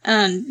metal,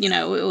 and, you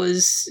know, it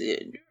was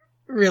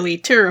really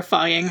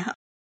terrifying.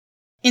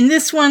 In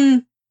this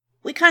one,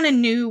 we kind of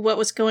knew what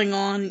was going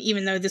on,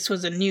 even though this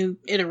was a new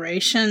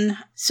iteration,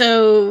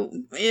 so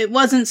it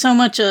wasn't so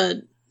much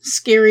a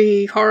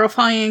scary,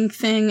 horrifying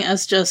thing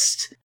as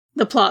just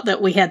the plot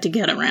that we had to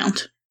get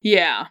around.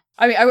 Yeah.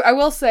 I mean, I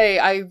will say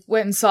I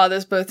went and saw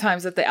this both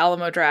times at the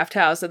Alamo Draft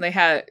House, and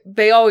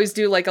they always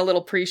do like a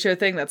little pre-show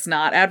thing that's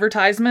not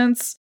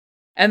advertisements.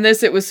 And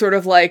this, it was sort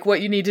of like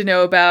what you need to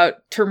know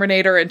about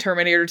Terminator and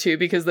Terminator 2,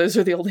 because those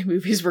are the only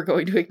movies we're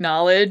going to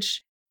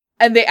acknowledge.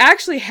 And they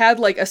actually had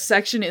like a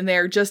section in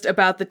there just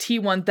about the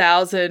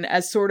T-1000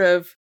 as sort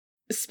of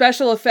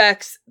special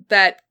effects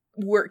that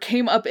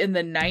came up in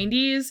the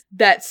 90s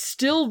that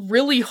still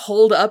really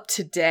hold up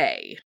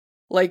today.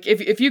 Like,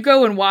 if you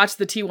go and watch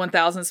the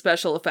T-1000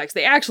 special effects,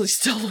 they actually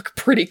still look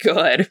pretty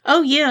good.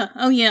 Oh, yeah.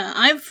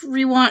 I've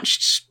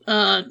rewatched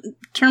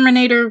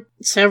Terminator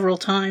several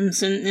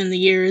times in the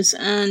years,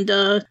 and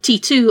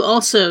T2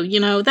 also. You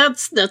know,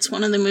 that's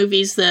one of the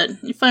movies that,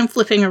 if I'm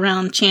flipping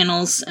around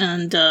channels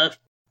and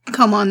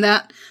come on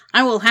that,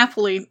 I will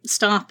happily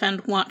stop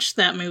and watch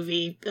that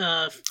movie.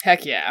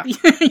 Heck yeah.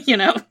 You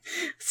know,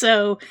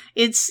 so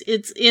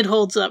it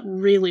holds up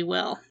really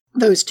well,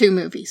 those two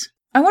movies.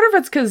 I wonder if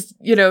it's because,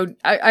 you know,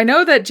 I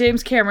know that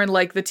James Cameron,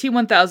 like, the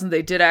T-1000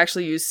 they did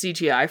actually use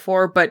CGI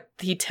for, but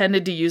he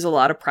tended to use a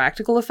lot of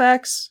practical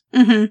effects.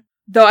 Mm-hmm.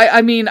 Though,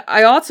 I mean,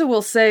 I also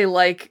will say,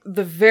 like,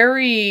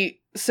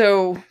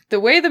 so the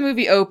way the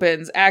movie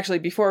opens, actually,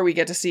 before we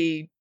get to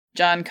see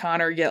John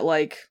Connor get,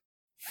 like,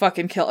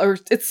 fucking killed, or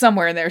it's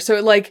somewhere in there.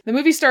 So, like, the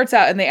movie starts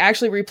out and they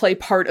actually replay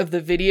part of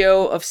the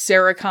video of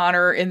Sarah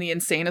Connor in the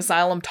insane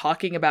asylum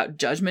talking about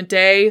Judgment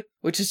Day,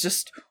 which is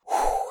just...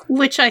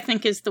 Which I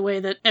think is the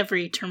way that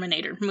every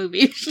Terminator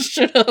movie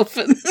should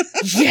open.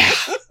 Yeah.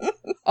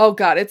 Oh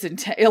god, it's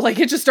intense. Like,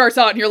 it just starts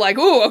out and you're like,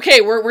 ooh, okay,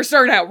 we're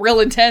starting out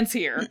real intense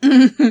here.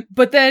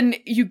 But then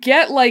you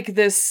get, like,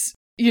 this,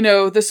 you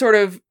know, the sort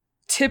of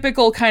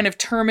typical kind of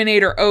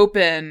Terminator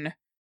open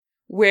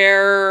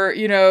where,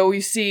 you know,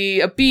 you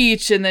see a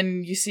beach and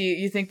then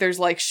you think there's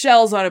like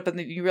shells on it, but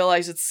then you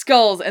realize it's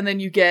skulls, and then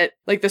you get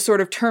like the sort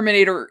of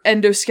Terminator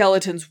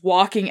endoskeletons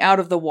walking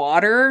out of the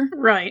water.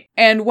 Right.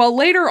 And while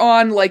later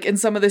on, like in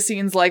some of the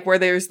scenes, like where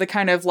there's the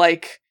kind of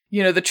like,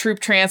 the troop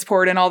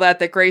transport and all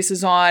that Grace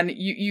is on,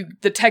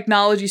 the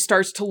technology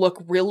starts to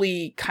look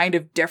really kind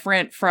of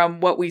different from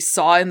what we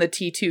saw in the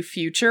T2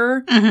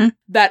 future. Mm-hmm.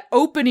 That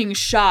opening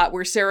shot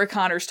where Sarah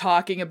Connor's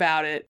talking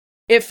about it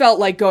felt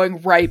like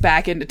going right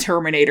back into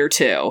Terminator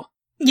 2.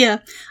 Yeah,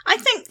 I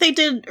think they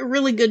did a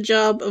really good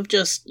job of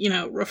just,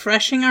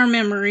 refreshing our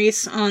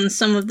memories on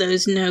some of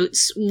those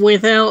notes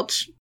without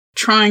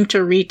trying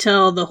to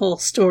retell the whole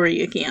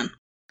story again.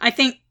 I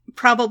think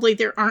probably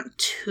there aren't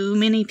too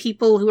many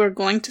people who are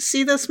going to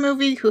see this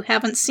movie who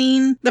haven't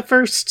seen the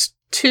first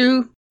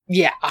two.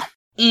 Yeah.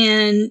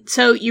 And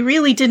so you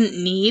really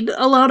didn't need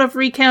a lot of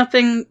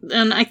recapping,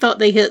 and I thought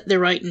they hit the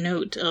right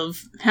note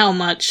of how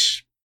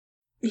much,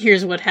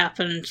 here's what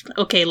happened,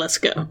 okay, let's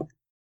go.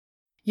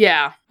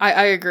 Yeah,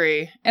 I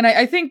agree. And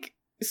I think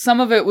some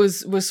of it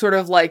was sort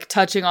of like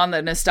touching on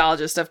the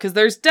nostalgia stuff, because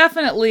there's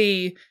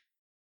definitely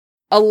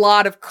a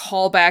lot of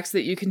callbacks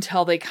that you can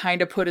tell they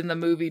kind of put in the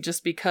movie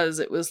just because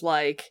it was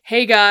like,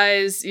 hey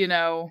guys,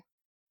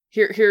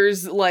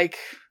 here's like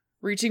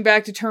reaching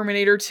back to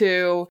Terminator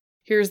 2.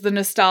 Here's the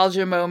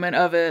nostalgia moment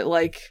of it.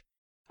 Like,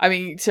 I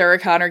mean, Sarah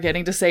Connor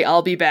getting to say,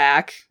 I'll be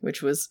back,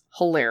 which was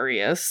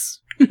hilarious.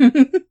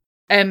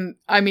 And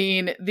I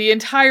mean, the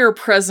entire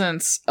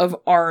presence of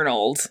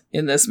Arnold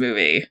in this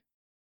movie.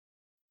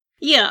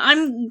 Yeah,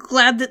 I'm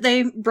glad that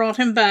they brought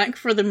him back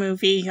for the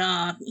movie.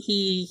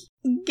 He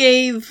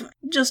gave,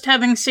 just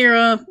having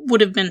Sarah would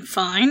have been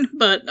fine,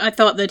 but I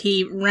thought that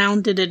he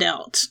rounded it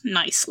out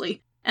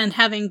nicely. And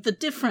having the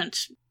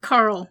different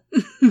Carl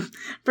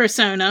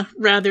persona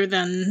rather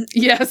than...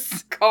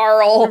 Yes,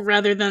 Carl!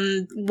 Rather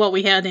than what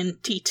we had in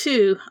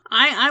T2,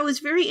 I was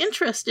very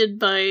interested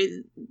by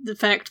the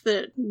fact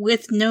that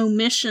with no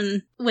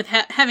mission, with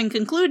having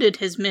concluded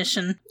his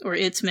mission, or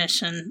its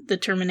mission, the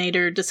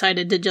Terminator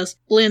decided to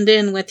just blend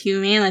in with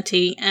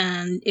humanity,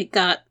 and it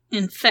got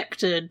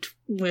infected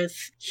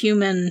with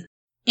human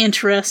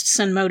interests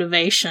and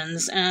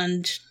motivations,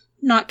 and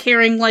not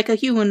caring like a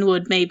human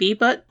would maybe,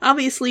 but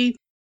obviously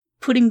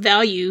putting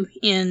value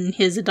in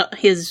his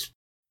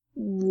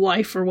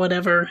wife or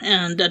whatever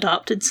and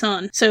adopted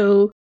son.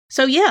 So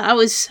yeah, I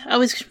was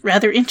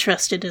rather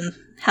interested in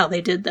how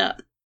they did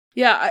that.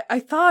 Yeah, I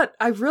thought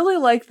I really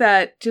like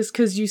that just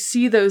because you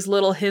see those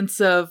little hints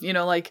of,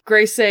 like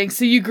Grace saying,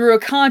 so you grew a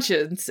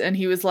conscience, and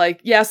he was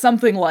like, yeah,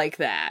 something like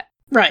that.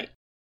 Right.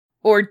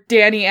 Or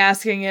Danny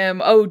asking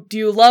him, oh, do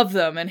you love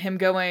them? And him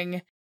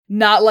going,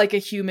 not like a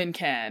human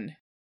can.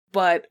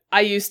 But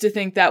I used to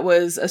think that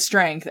was a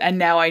strength, and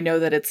now I know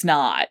that it's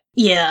not.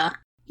 Yeah.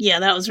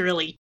 Yeah, that was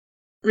really,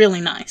 really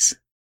nice.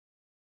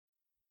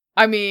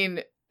 I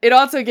mean, it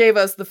also gave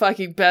us the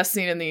fucking best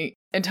scene in the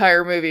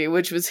entire movie,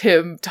 which was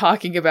him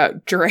talking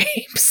about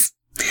drapes.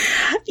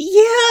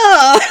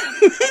 Yeah!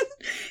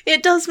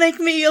 It does make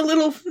me a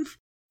little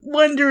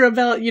wonder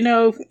about,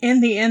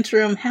 in the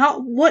interim,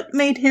 what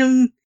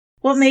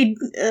made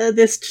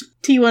this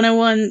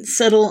T-101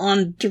 settle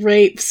on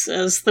drapes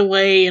as the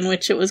way in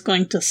which it was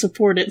going to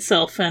support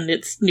itself and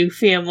its new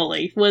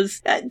family?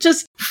 Was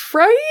just...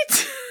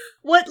 Right?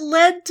 What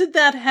led to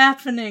that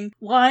happening?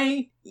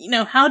 Why,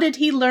 how did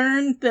he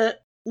learn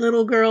that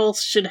little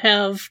girls should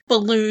have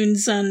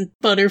balloons and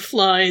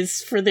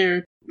butterflies for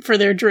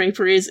their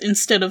draperies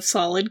instead of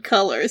solid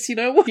colors,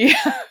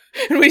 Yeah.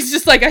 And he's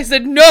just like, I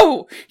said,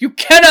 no! You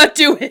cannot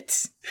do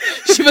it!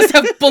 She must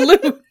have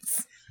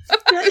balloons!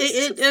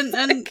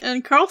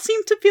 And Carl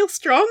seemed to feel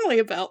strongly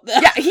about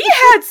that. Yeah, he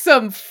had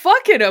some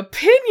fucking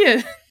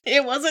opinion.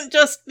 It wasn't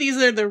just, these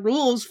are the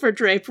rules for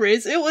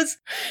draperies. It was,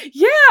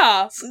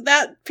 yeah,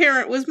 that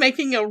parent was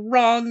making a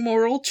wrong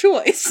moral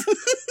choice.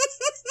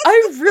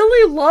 I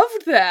really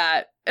loved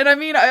that. And I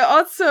mean,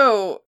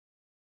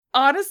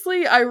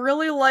 honestly, I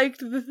really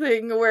liked the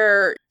thing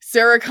where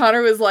Sarah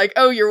Connor was like,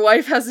 oh, your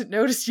wife hasn't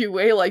noticed you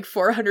weigh like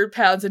 400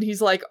 pounds. And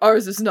he's like,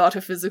 ours is not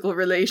a physical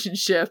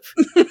relationship.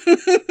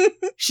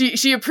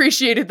 She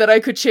appreciated that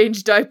I could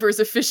change diapers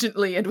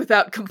efficiently and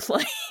without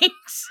complaint.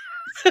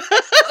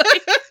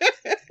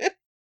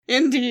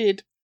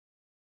 Indeed.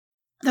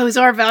 Those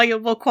are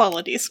valuable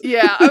qualities.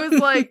 Yeah, I was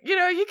like,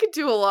 you could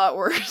do a lot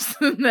worse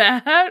than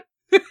that.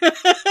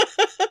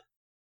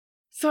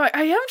 So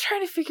I am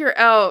trying to figure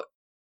out,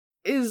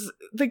 is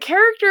the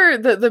character,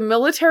 the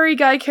military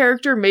guy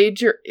character,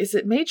 Major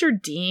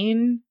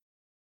Dean?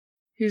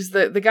 Who's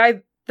the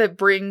guy that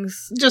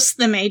brings... Just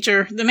the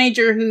major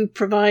who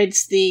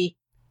provides the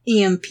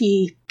EMP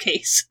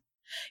case.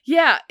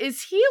 Yeah,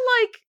 is he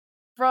like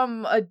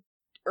from a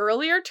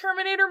earlier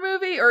Terminator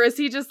movie, or is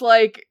he just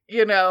like,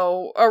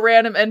 a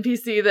random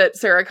NPC that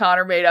Sarah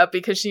Connor made up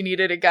because she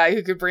needed a guy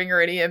who could bring her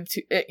an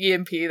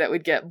EMP that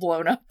would get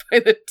blown up by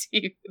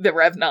the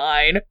Rev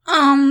 9?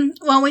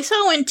 Well, we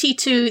saw in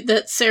T2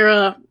 that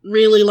Sarah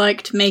really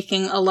liked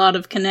making a lot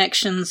of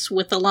connections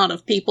with a lot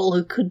of people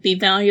who could be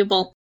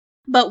valuable.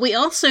 But we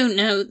also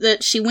know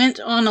that she went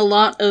on a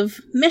lot of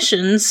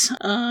missions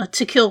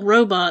to kill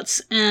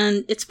robots,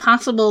 and it's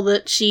possible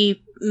that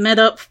she met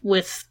up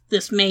with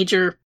this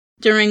major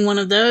during one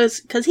of those,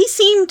 because he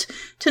seemed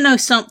to know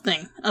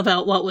something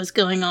about what was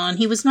going on.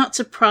 He was not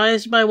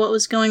surprised by what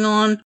was going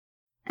on,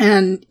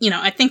 And,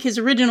 I think his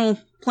original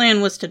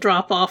plan was to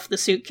drop off the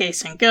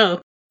suitcase and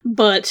go.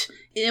 But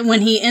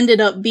when he ended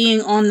up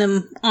being on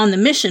the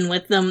mission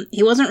with them,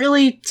 he wasn't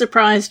really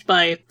surprised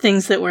by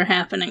things that were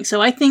happening.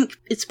 So I think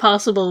it's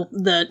possible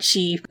that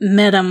she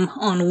met him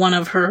on one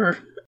of her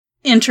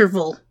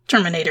interval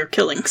Terminator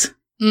killings.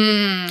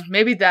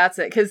 Maybe that's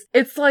it. Because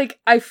it's like,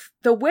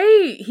 the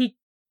way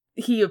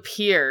he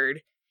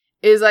appeared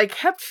is I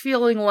kept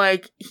feeling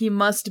like he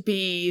must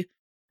be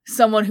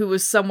someone who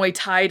was some way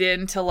tied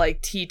into,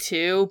 like,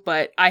 T2,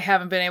 but I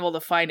haven't been able to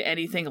find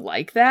anything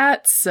like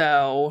that,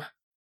 so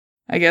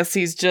I guess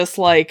he's just,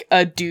 like,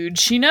 a dude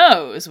she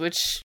knows,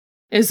 which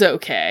is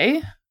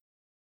okay.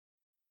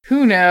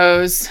 Who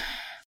knows?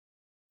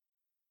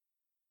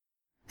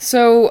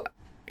 So,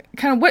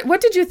 kind of,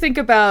 what did you think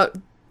about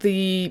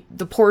the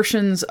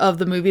portions of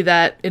the movie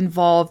that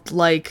involved,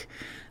 like,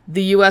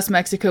 the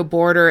U.S.-Mexico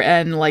border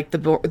and, like, the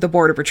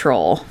Border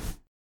Patrol?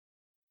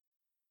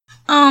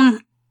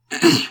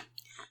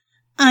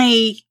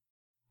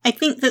 I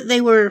think that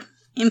they were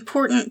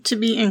important to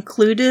be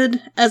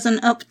included as an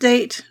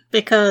update,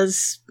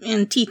 because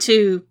in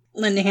T2,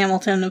 Linda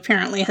Hamilton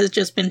apparently has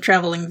just been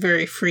traveling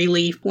very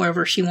freely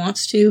wherever she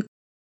wants to.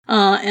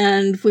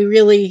 And we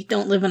really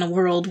don't live in a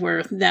world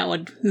where that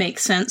would make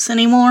sense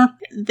anymore.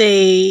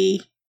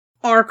 They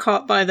are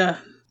caught by the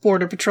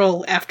Border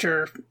Patrol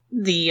after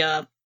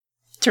the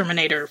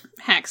Terminator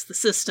hacks the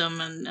system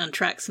and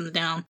tracks them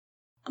down.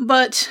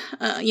 But,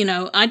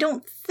 I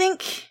don't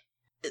think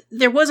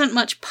there wasn't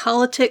much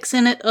politics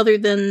in it other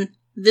than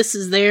this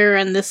is there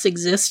and this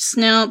exists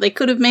now. They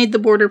could have made the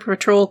Border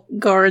Patrol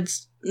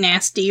guards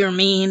nasty or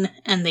mean,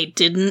 and they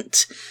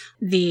didn't.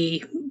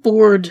 The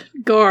board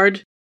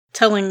guard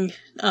telling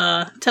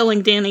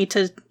Danny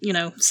to,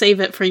 save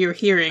it for your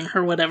hearing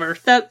or whatever,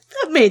 that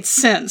made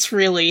sense,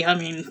 really. I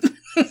mean,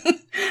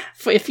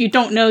 if you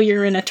don't know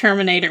you're in a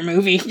Terminator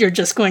movie, you're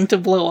just going to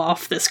blow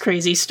off this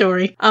crazy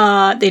story.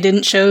 They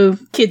didn't show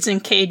kids in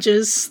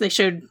cages. They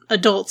showed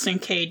adults in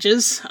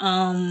cages.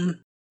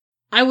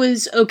 I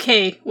was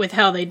okay with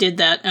how they did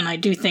that, and I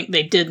do think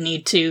they did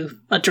need to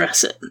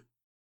address it.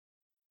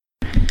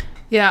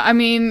 Yeah, I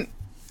mean,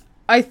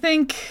 I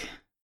think,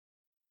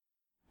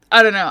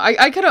 I don't know,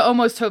 I could have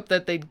almost hoped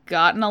that they'd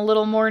gotten a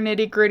little more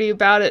nitty-gritty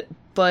about it,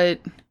 but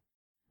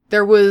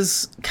there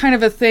was kind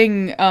of a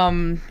thing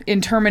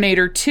in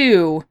Terminator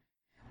 2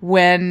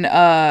 when,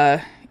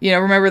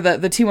 remember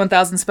the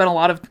T-1000 spent a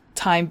lot of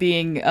time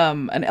being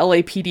an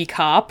LAPD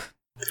cop?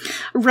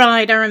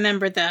 Right, I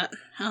remember that.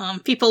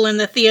 People in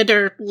the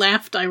theater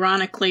laughed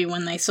ironically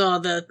when they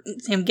saw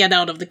him get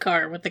out of the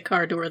car with the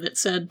car door that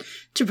said,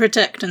 "To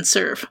protect and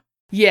serve."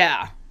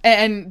 Yeah,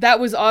 and that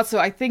was also,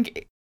 I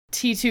think,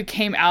 T2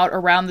 came out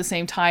around the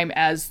same time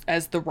as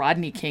the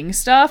Rodney King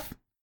stuff.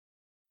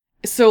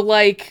 So,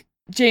 like,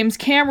 James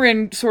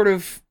Cameron sort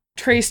of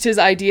traced his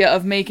idea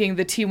of making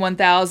the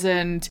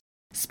T-1000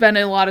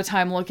 spending a lot of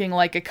time looking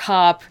like a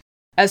cop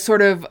as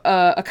sort of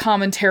a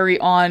commentary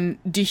on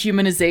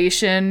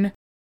dehumanization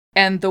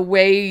and the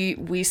way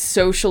we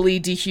socially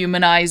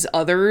dehumanize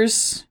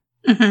others.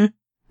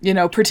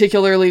 Mm-hmm.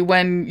 Particularly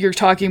when you're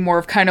talking more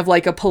of kind of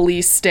like a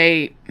police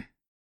state.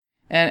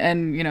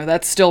 And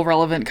that's still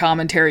relevant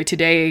commentary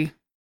today,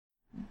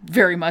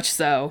 very much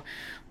so.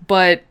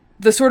 But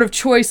the sort of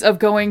choice of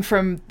going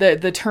from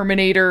the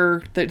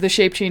Terminator, the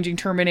shape-changing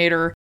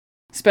Terminator,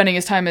 spending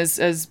his time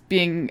as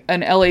being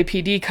an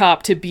LAPD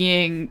cop to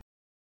being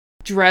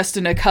dressed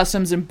in a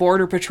Customs and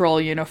Border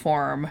Patrol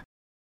uniform.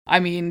 I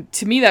mean,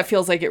 to me that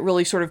feels like it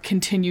really sort of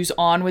continues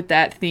on with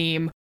that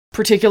theme,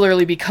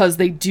 particularly because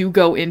they do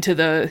go into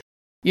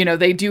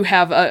they do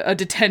have a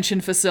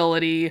detention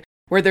facility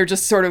where they're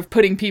just sort of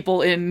putting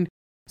people in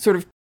sort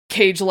of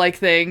cage-like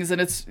things,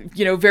 and it's,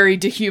 very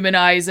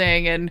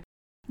dehumanizing, and,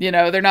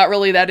 they're not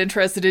really that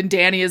interested in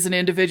Danny as an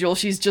individual.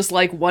 She's just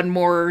like one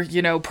more,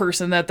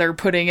 person that they're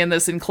putting in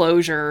this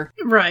enclosure.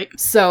 Right.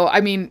 So,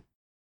 I mean,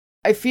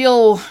 I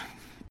feel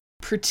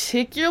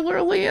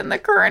particularly in the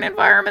current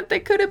environment, they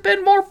could have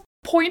been more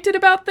pointed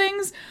about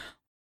things,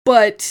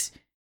 but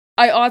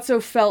I also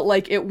felt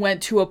like it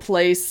went to a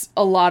place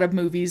a lot of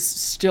movies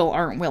still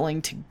aren't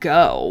willing to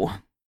go.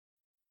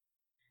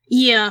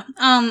 Yeah,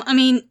 I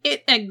mean,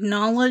 it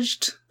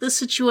acknowledged the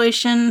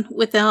situation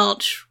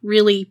without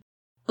really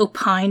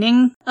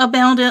opining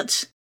about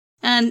it,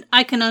 and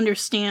I can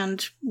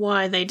understand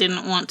why they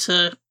didn't want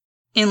to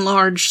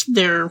enlarge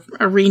their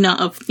arena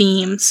of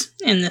themes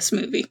in this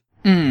movie.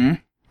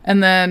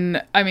 And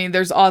then, I mean,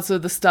 there's also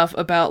the stuff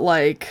about,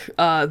 like,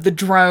 the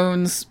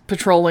drones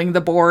patrolling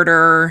the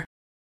border.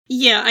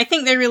 Yeah, I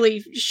think they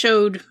really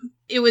showed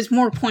it was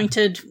more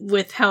pointed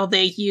with how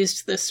they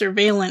used the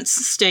surveillance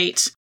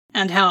state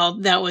and how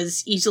that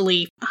was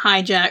easily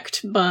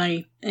hijacked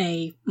by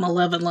a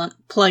malevolent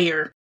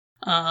player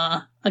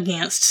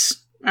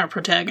against our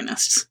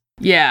protagonists.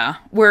 Yeah,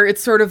 where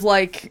it's sort of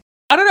like,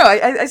 I don't know,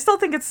 I still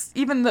think it's,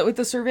 even with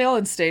the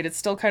surveillance state, it's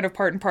still kind of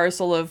part and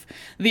parcel of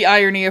the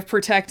irony of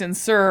protect and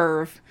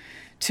serve,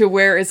 to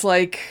where it's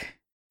like,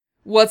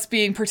 what's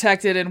being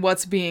protected and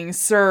what's being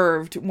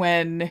served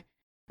when,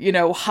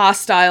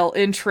 hostile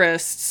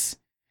interests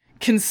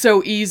can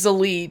so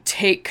easily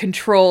take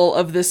control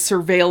of this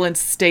surveillance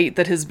state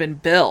that has been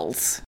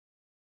built.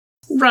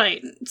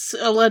 Right. It's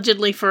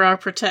allegedly for our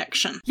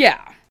protection. Yeah.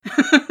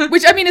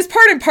 Which, I mean, is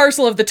part and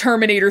parcel of the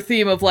Terminator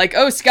theme of like,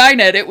 oh,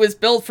 Skynet, it was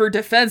built for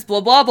defense,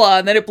 blah, blah, blah,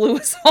 and then it blew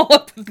us all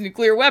up with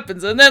nuclear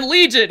weapons. And then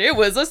Legion, it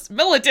was a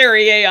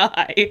military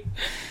AI.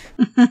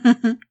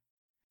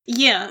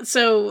 Yeah,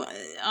 so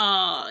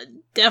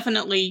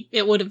definitely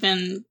it would have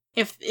been,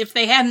 if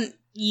they hadn't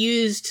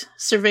used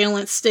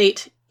surveillance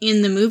state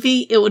in the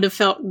movie, it would have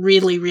felt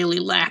really, really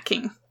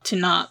lacking to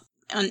not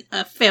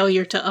a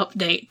failure to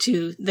update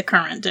to the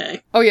current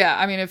day. Oh yeah,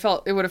 I mean, it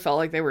would have felt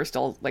like they were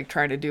still like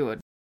trying to do a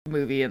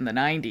movie in the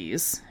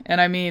 90s. And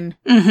I mean,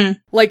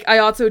 like, I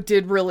also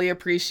did really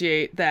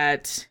appreciate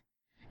that,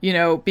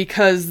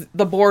 because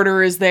the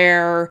border is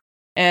there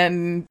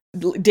and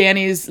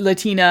Danny's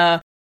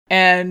Latina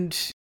and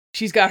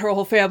she's got her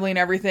whole family and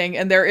everything,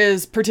 and there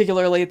is,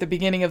 particularly at the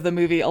beginning of the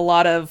movie, a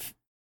lot of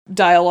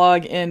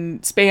dialogue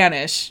in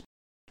Spanish.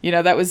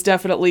 That was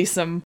definitely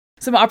some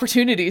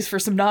opportunities for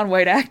some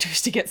non-white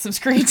actors to get some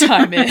screen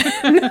time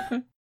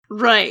in.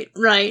 Right.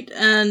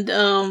 And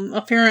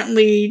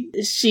apparently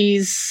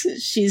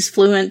she's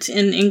fluent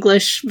in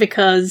English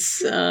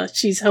because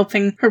she's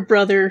helping her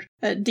brother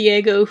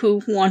Diego,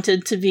 who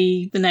wanted to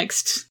be the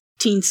next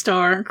teen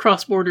star,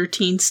 cross-border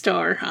teen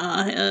star.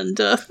 And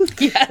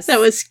yes, that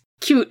was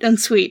cute and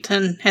sweet,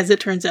 and as it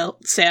turns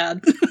out,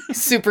 sad.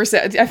 Super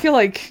sad. I feel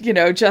like,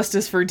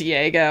 justice for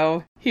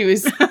Diego. He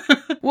was,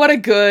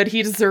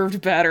 he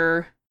deserved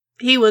better.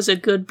 He was a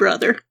good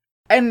brother.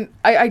 And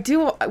I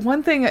do,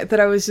 one thing that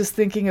I was just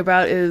thinking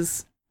about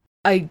is,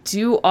 I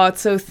do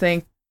also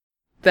think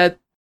that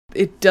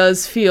it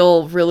does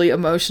feel really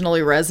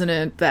emotionally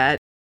resonant that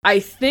I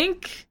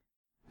think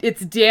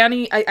it's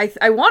Danny,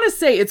 I want to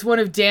say it's one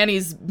of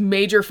Danny's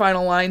major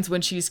final lines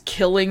when she's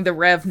killing the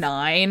Rev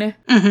 9.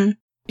 Mm-hmm.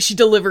 She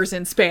delivers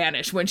in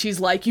Spanish when she's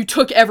like, you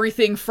took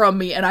everything from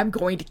me and I'm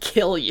going to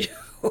kill you.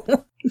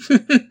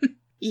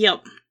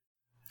 Yep.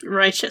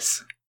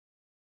 Righteous.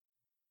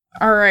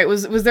 All right,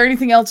 was there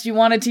anything else you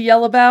wanted to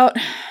yell about?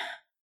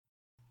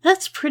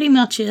 That's pretty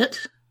much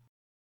it.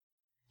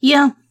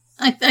 Yeah,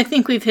 I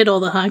think we've hit all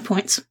the high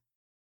points.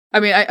 I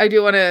mean, I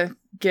do want to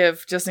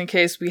give, just in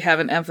case we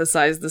haven't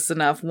emphasized this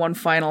enough, one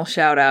final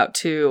shout out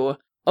to,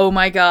 oh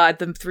my god,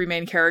 the three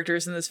main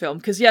characters in this film.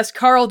 Because yes,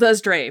 Carl does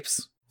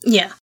drapes.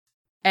 Yeah.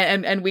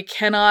 And we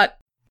cannot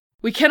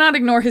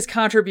ignore his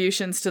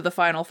contributions to the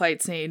final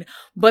fight scene,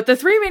 but the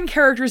three main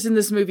characters in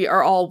this movie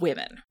are all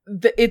women.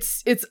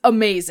 It's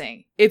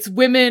amazing. It's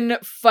women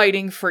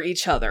fighting for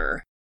each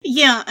other.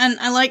 Yeah, and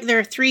I like there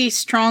are three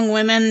strong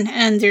women,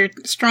 and they're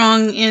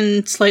strong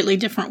in slightly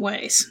different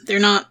ways. They're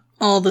not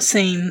all the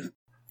same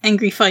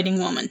angry fighting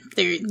woman.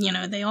 They're,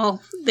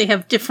 they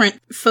have different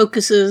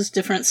focuses,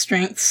 different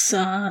strengths,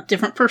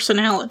 different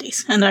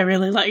personalities, and I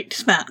really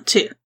liked that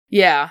too.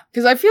 Yeah,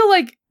 because I feel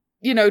like,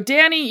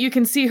 Danny, you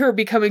can see her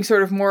becoming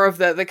sort of more of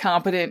the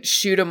competent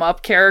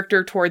shoot-'em-up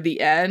character toward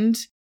the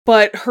end,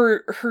 but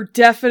her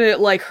definite,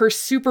 like, her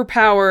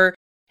superpower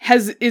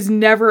is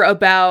never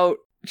about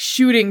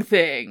shooting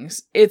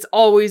things. It's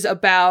always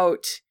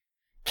about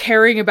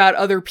caring about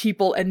other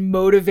people and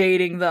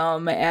motivating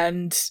them,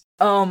 and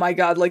oh my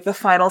god, like, the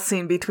final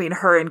scene between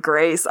her and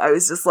Grace, I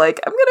was just like,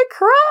 I'm gonna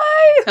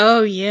cry!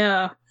 Oh,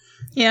 yeah.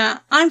 Yeah,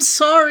 I'm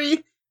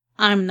sorry.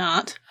 I'm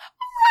not.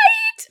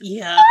 Right?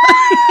 Yeah.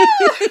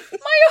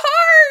 My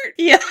heart!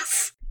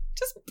 Yes.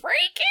 Just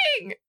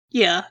breaking!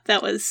 Yeah,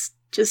 that was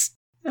just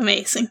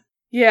amazing.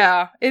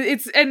 Yeah,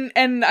 it's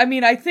I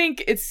mean, I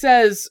think it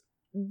says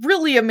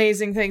really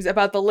amazing things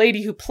about the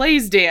lady who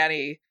plays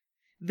Danny,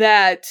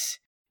 that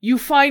you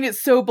find it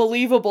so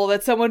believable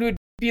that someone would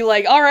be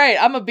like, all right,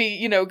 I'm gonna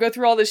be, go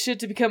through all this shit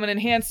to become an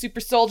enhanced super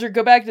soldier,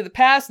 go back to the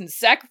past and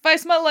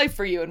sacrifice my life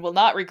for you and will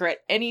not regret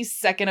any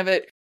second of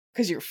it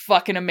because you're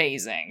fucking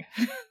amazing.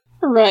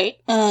 Right.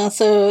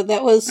 So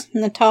that was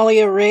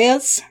Natalia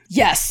Reyes.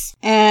 Yes.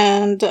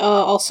 And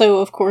also,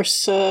 of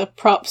course,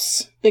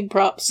 big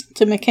props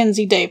to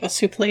Mackenzie Davis,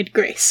 who played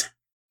Grace.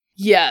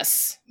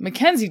 Yes.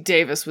 Mackenzie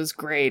Davis was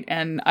great,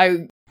 and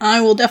I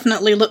will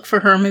definitely look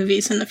for her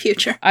movies in the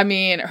future. I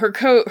mean, her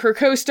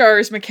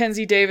co-stars,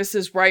 Mackenzie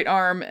Davis's right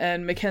arm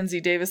and Mackenzie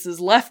Davis's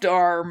left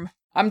arm.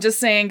 I'm just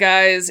saying,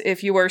 guys,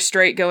 if you are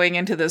straight going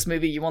into this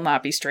movie, you will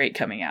not be straight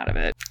coming out of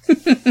it.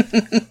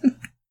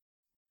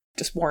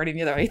 Just warning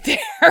you right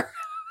there.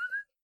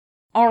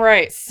 All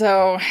right,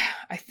 so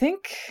I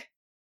think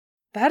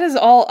that is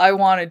all I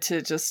wanted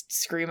to just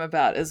scream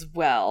about as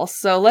well.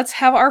 So let's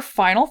have our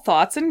final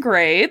thoughts and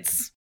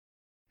grades.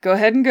 Go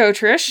ahead and go,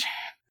 Trish.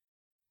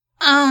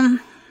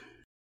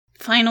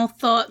 Final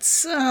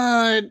thoughts.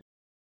 An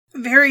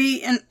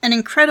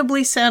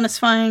incredibly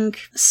satisfying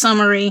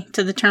summary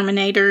to the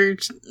Terminator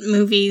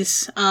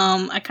movies.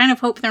 I kind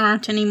of hope there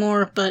aren't any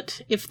more, but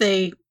if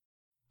they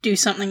do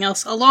something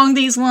else along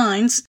these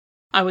lines,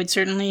 I would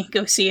certainly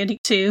go see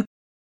it too.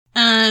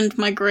 And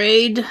my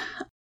grade,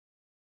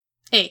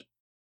 A.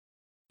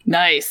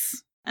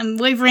 Nice. I'm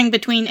wavering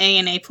between A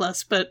and A+,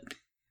 but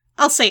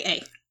I'll say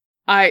A.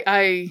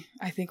 I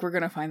think we're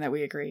gonna find that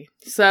we agree.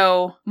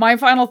 So my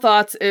final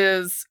thoughts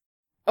is,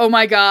 oh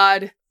my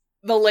god,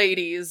 the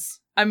ladies.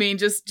 I mean,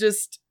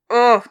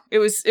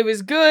 it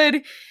was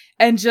good,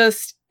 and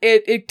just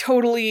it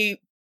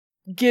totally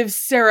gives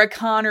Sarah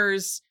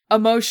Connor's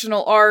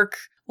emotional arc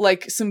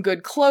like some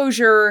good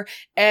closure,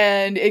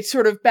 and it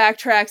sort of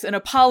backtracks and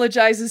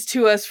apologizes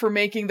to us for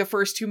making the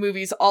first two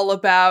movies all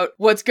about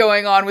what's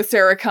going on with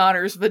Sarah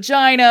Connor's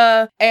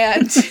vagina,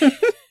 and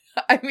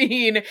I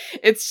mean,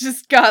 it's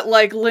just got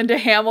like Linda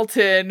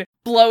Hamilton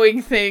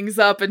blowing things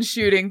up and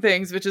shooting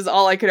things, which is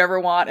all I could ever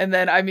want. And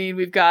then, I mean,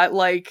 we've got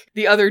like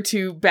the other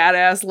two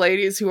badass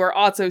ladies who are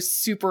also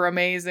super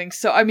amazing.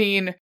 So, I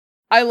mean,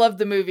 I love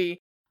the movie.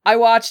 I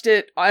watched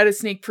it at a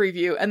sneak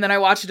preview, and then I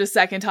watched it a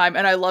second time,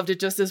 and I loved it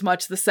just as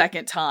much the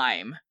second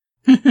time.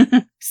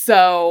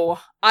 So,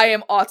 I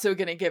am also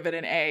gonna give it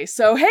an A.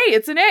 So, hey,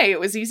 it's an A. It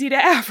was easy to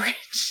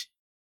average.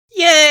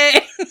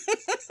 Yay!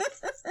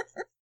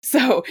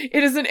 So,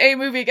 it is an A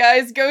movie,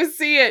 guys. Go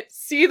see it.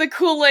 See the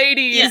cool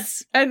ladies.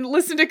 Yes. And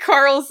listen to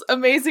Carl's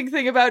amazing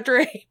thing about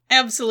Drake.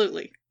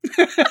 Absolutely.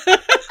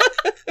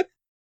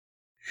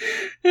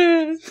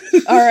 All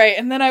right,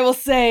 and then I will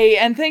say,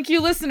 and thank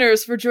you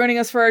listeners for joining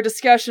us for our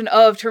discussion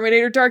of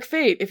Terminator Dark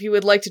Fate. If you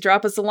would like to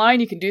drop us a line,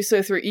 you can do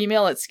so through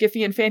email at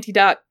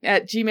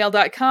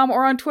skiffyandfanty@gmail.com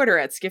or on Twitter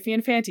at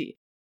skiffyandfanty.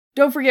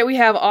 Don't forget we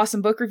have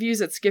awesome book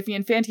reviews at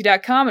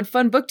skiffyandfanty.com and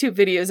fun booktube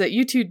videos at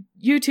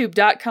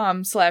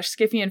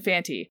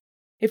youtube.com/skiffyandfanty.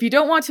 If you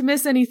don't want to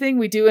miss anything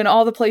we do in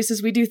all the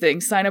places we do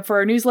things, sign up for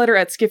our newsletter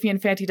at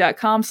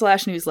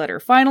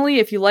skiffyandfanty.com/newsletter. Finally,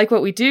 if you like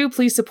what we do,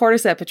 please support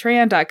us at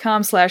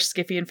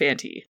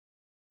patreon.com/skiffyandfanty.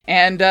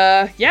 And,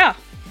 yeah,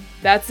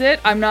 that's it.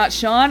 I'm not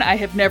Sean. I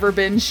have never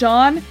been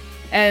Sean.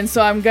 And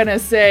so I'm gonna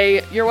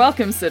say, you're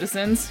welcome,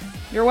 citizens.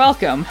 You're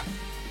welcome.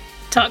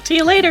 Talk to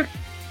you later.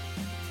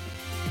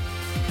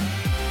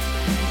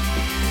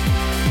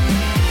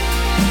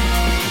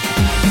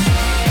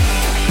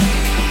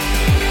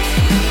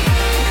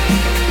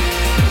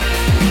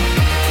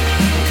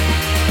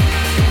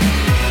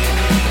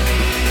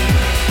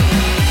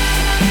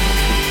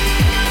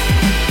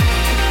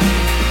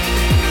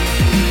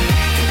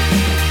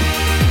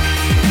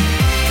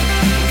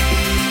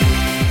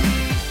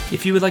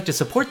 If you would like to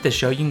support this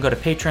show, you can go to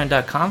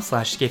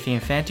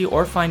patreon.com/skiffyandfanty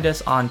or find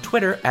us on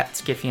Twitter at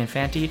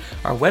skiffyandfanty,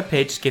 our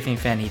webpage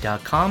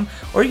skiffyandfanty.com,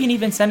 or you can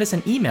even send us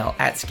an email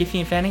at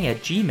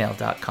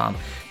skiffyandfanty@gmail.com.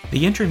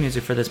 The intro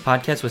music for this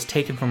podcast was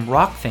taken from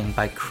Rock Thing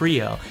by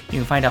Creo. You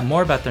can find out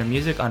more about their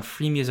music on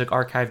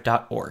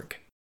freemusicarchive.org.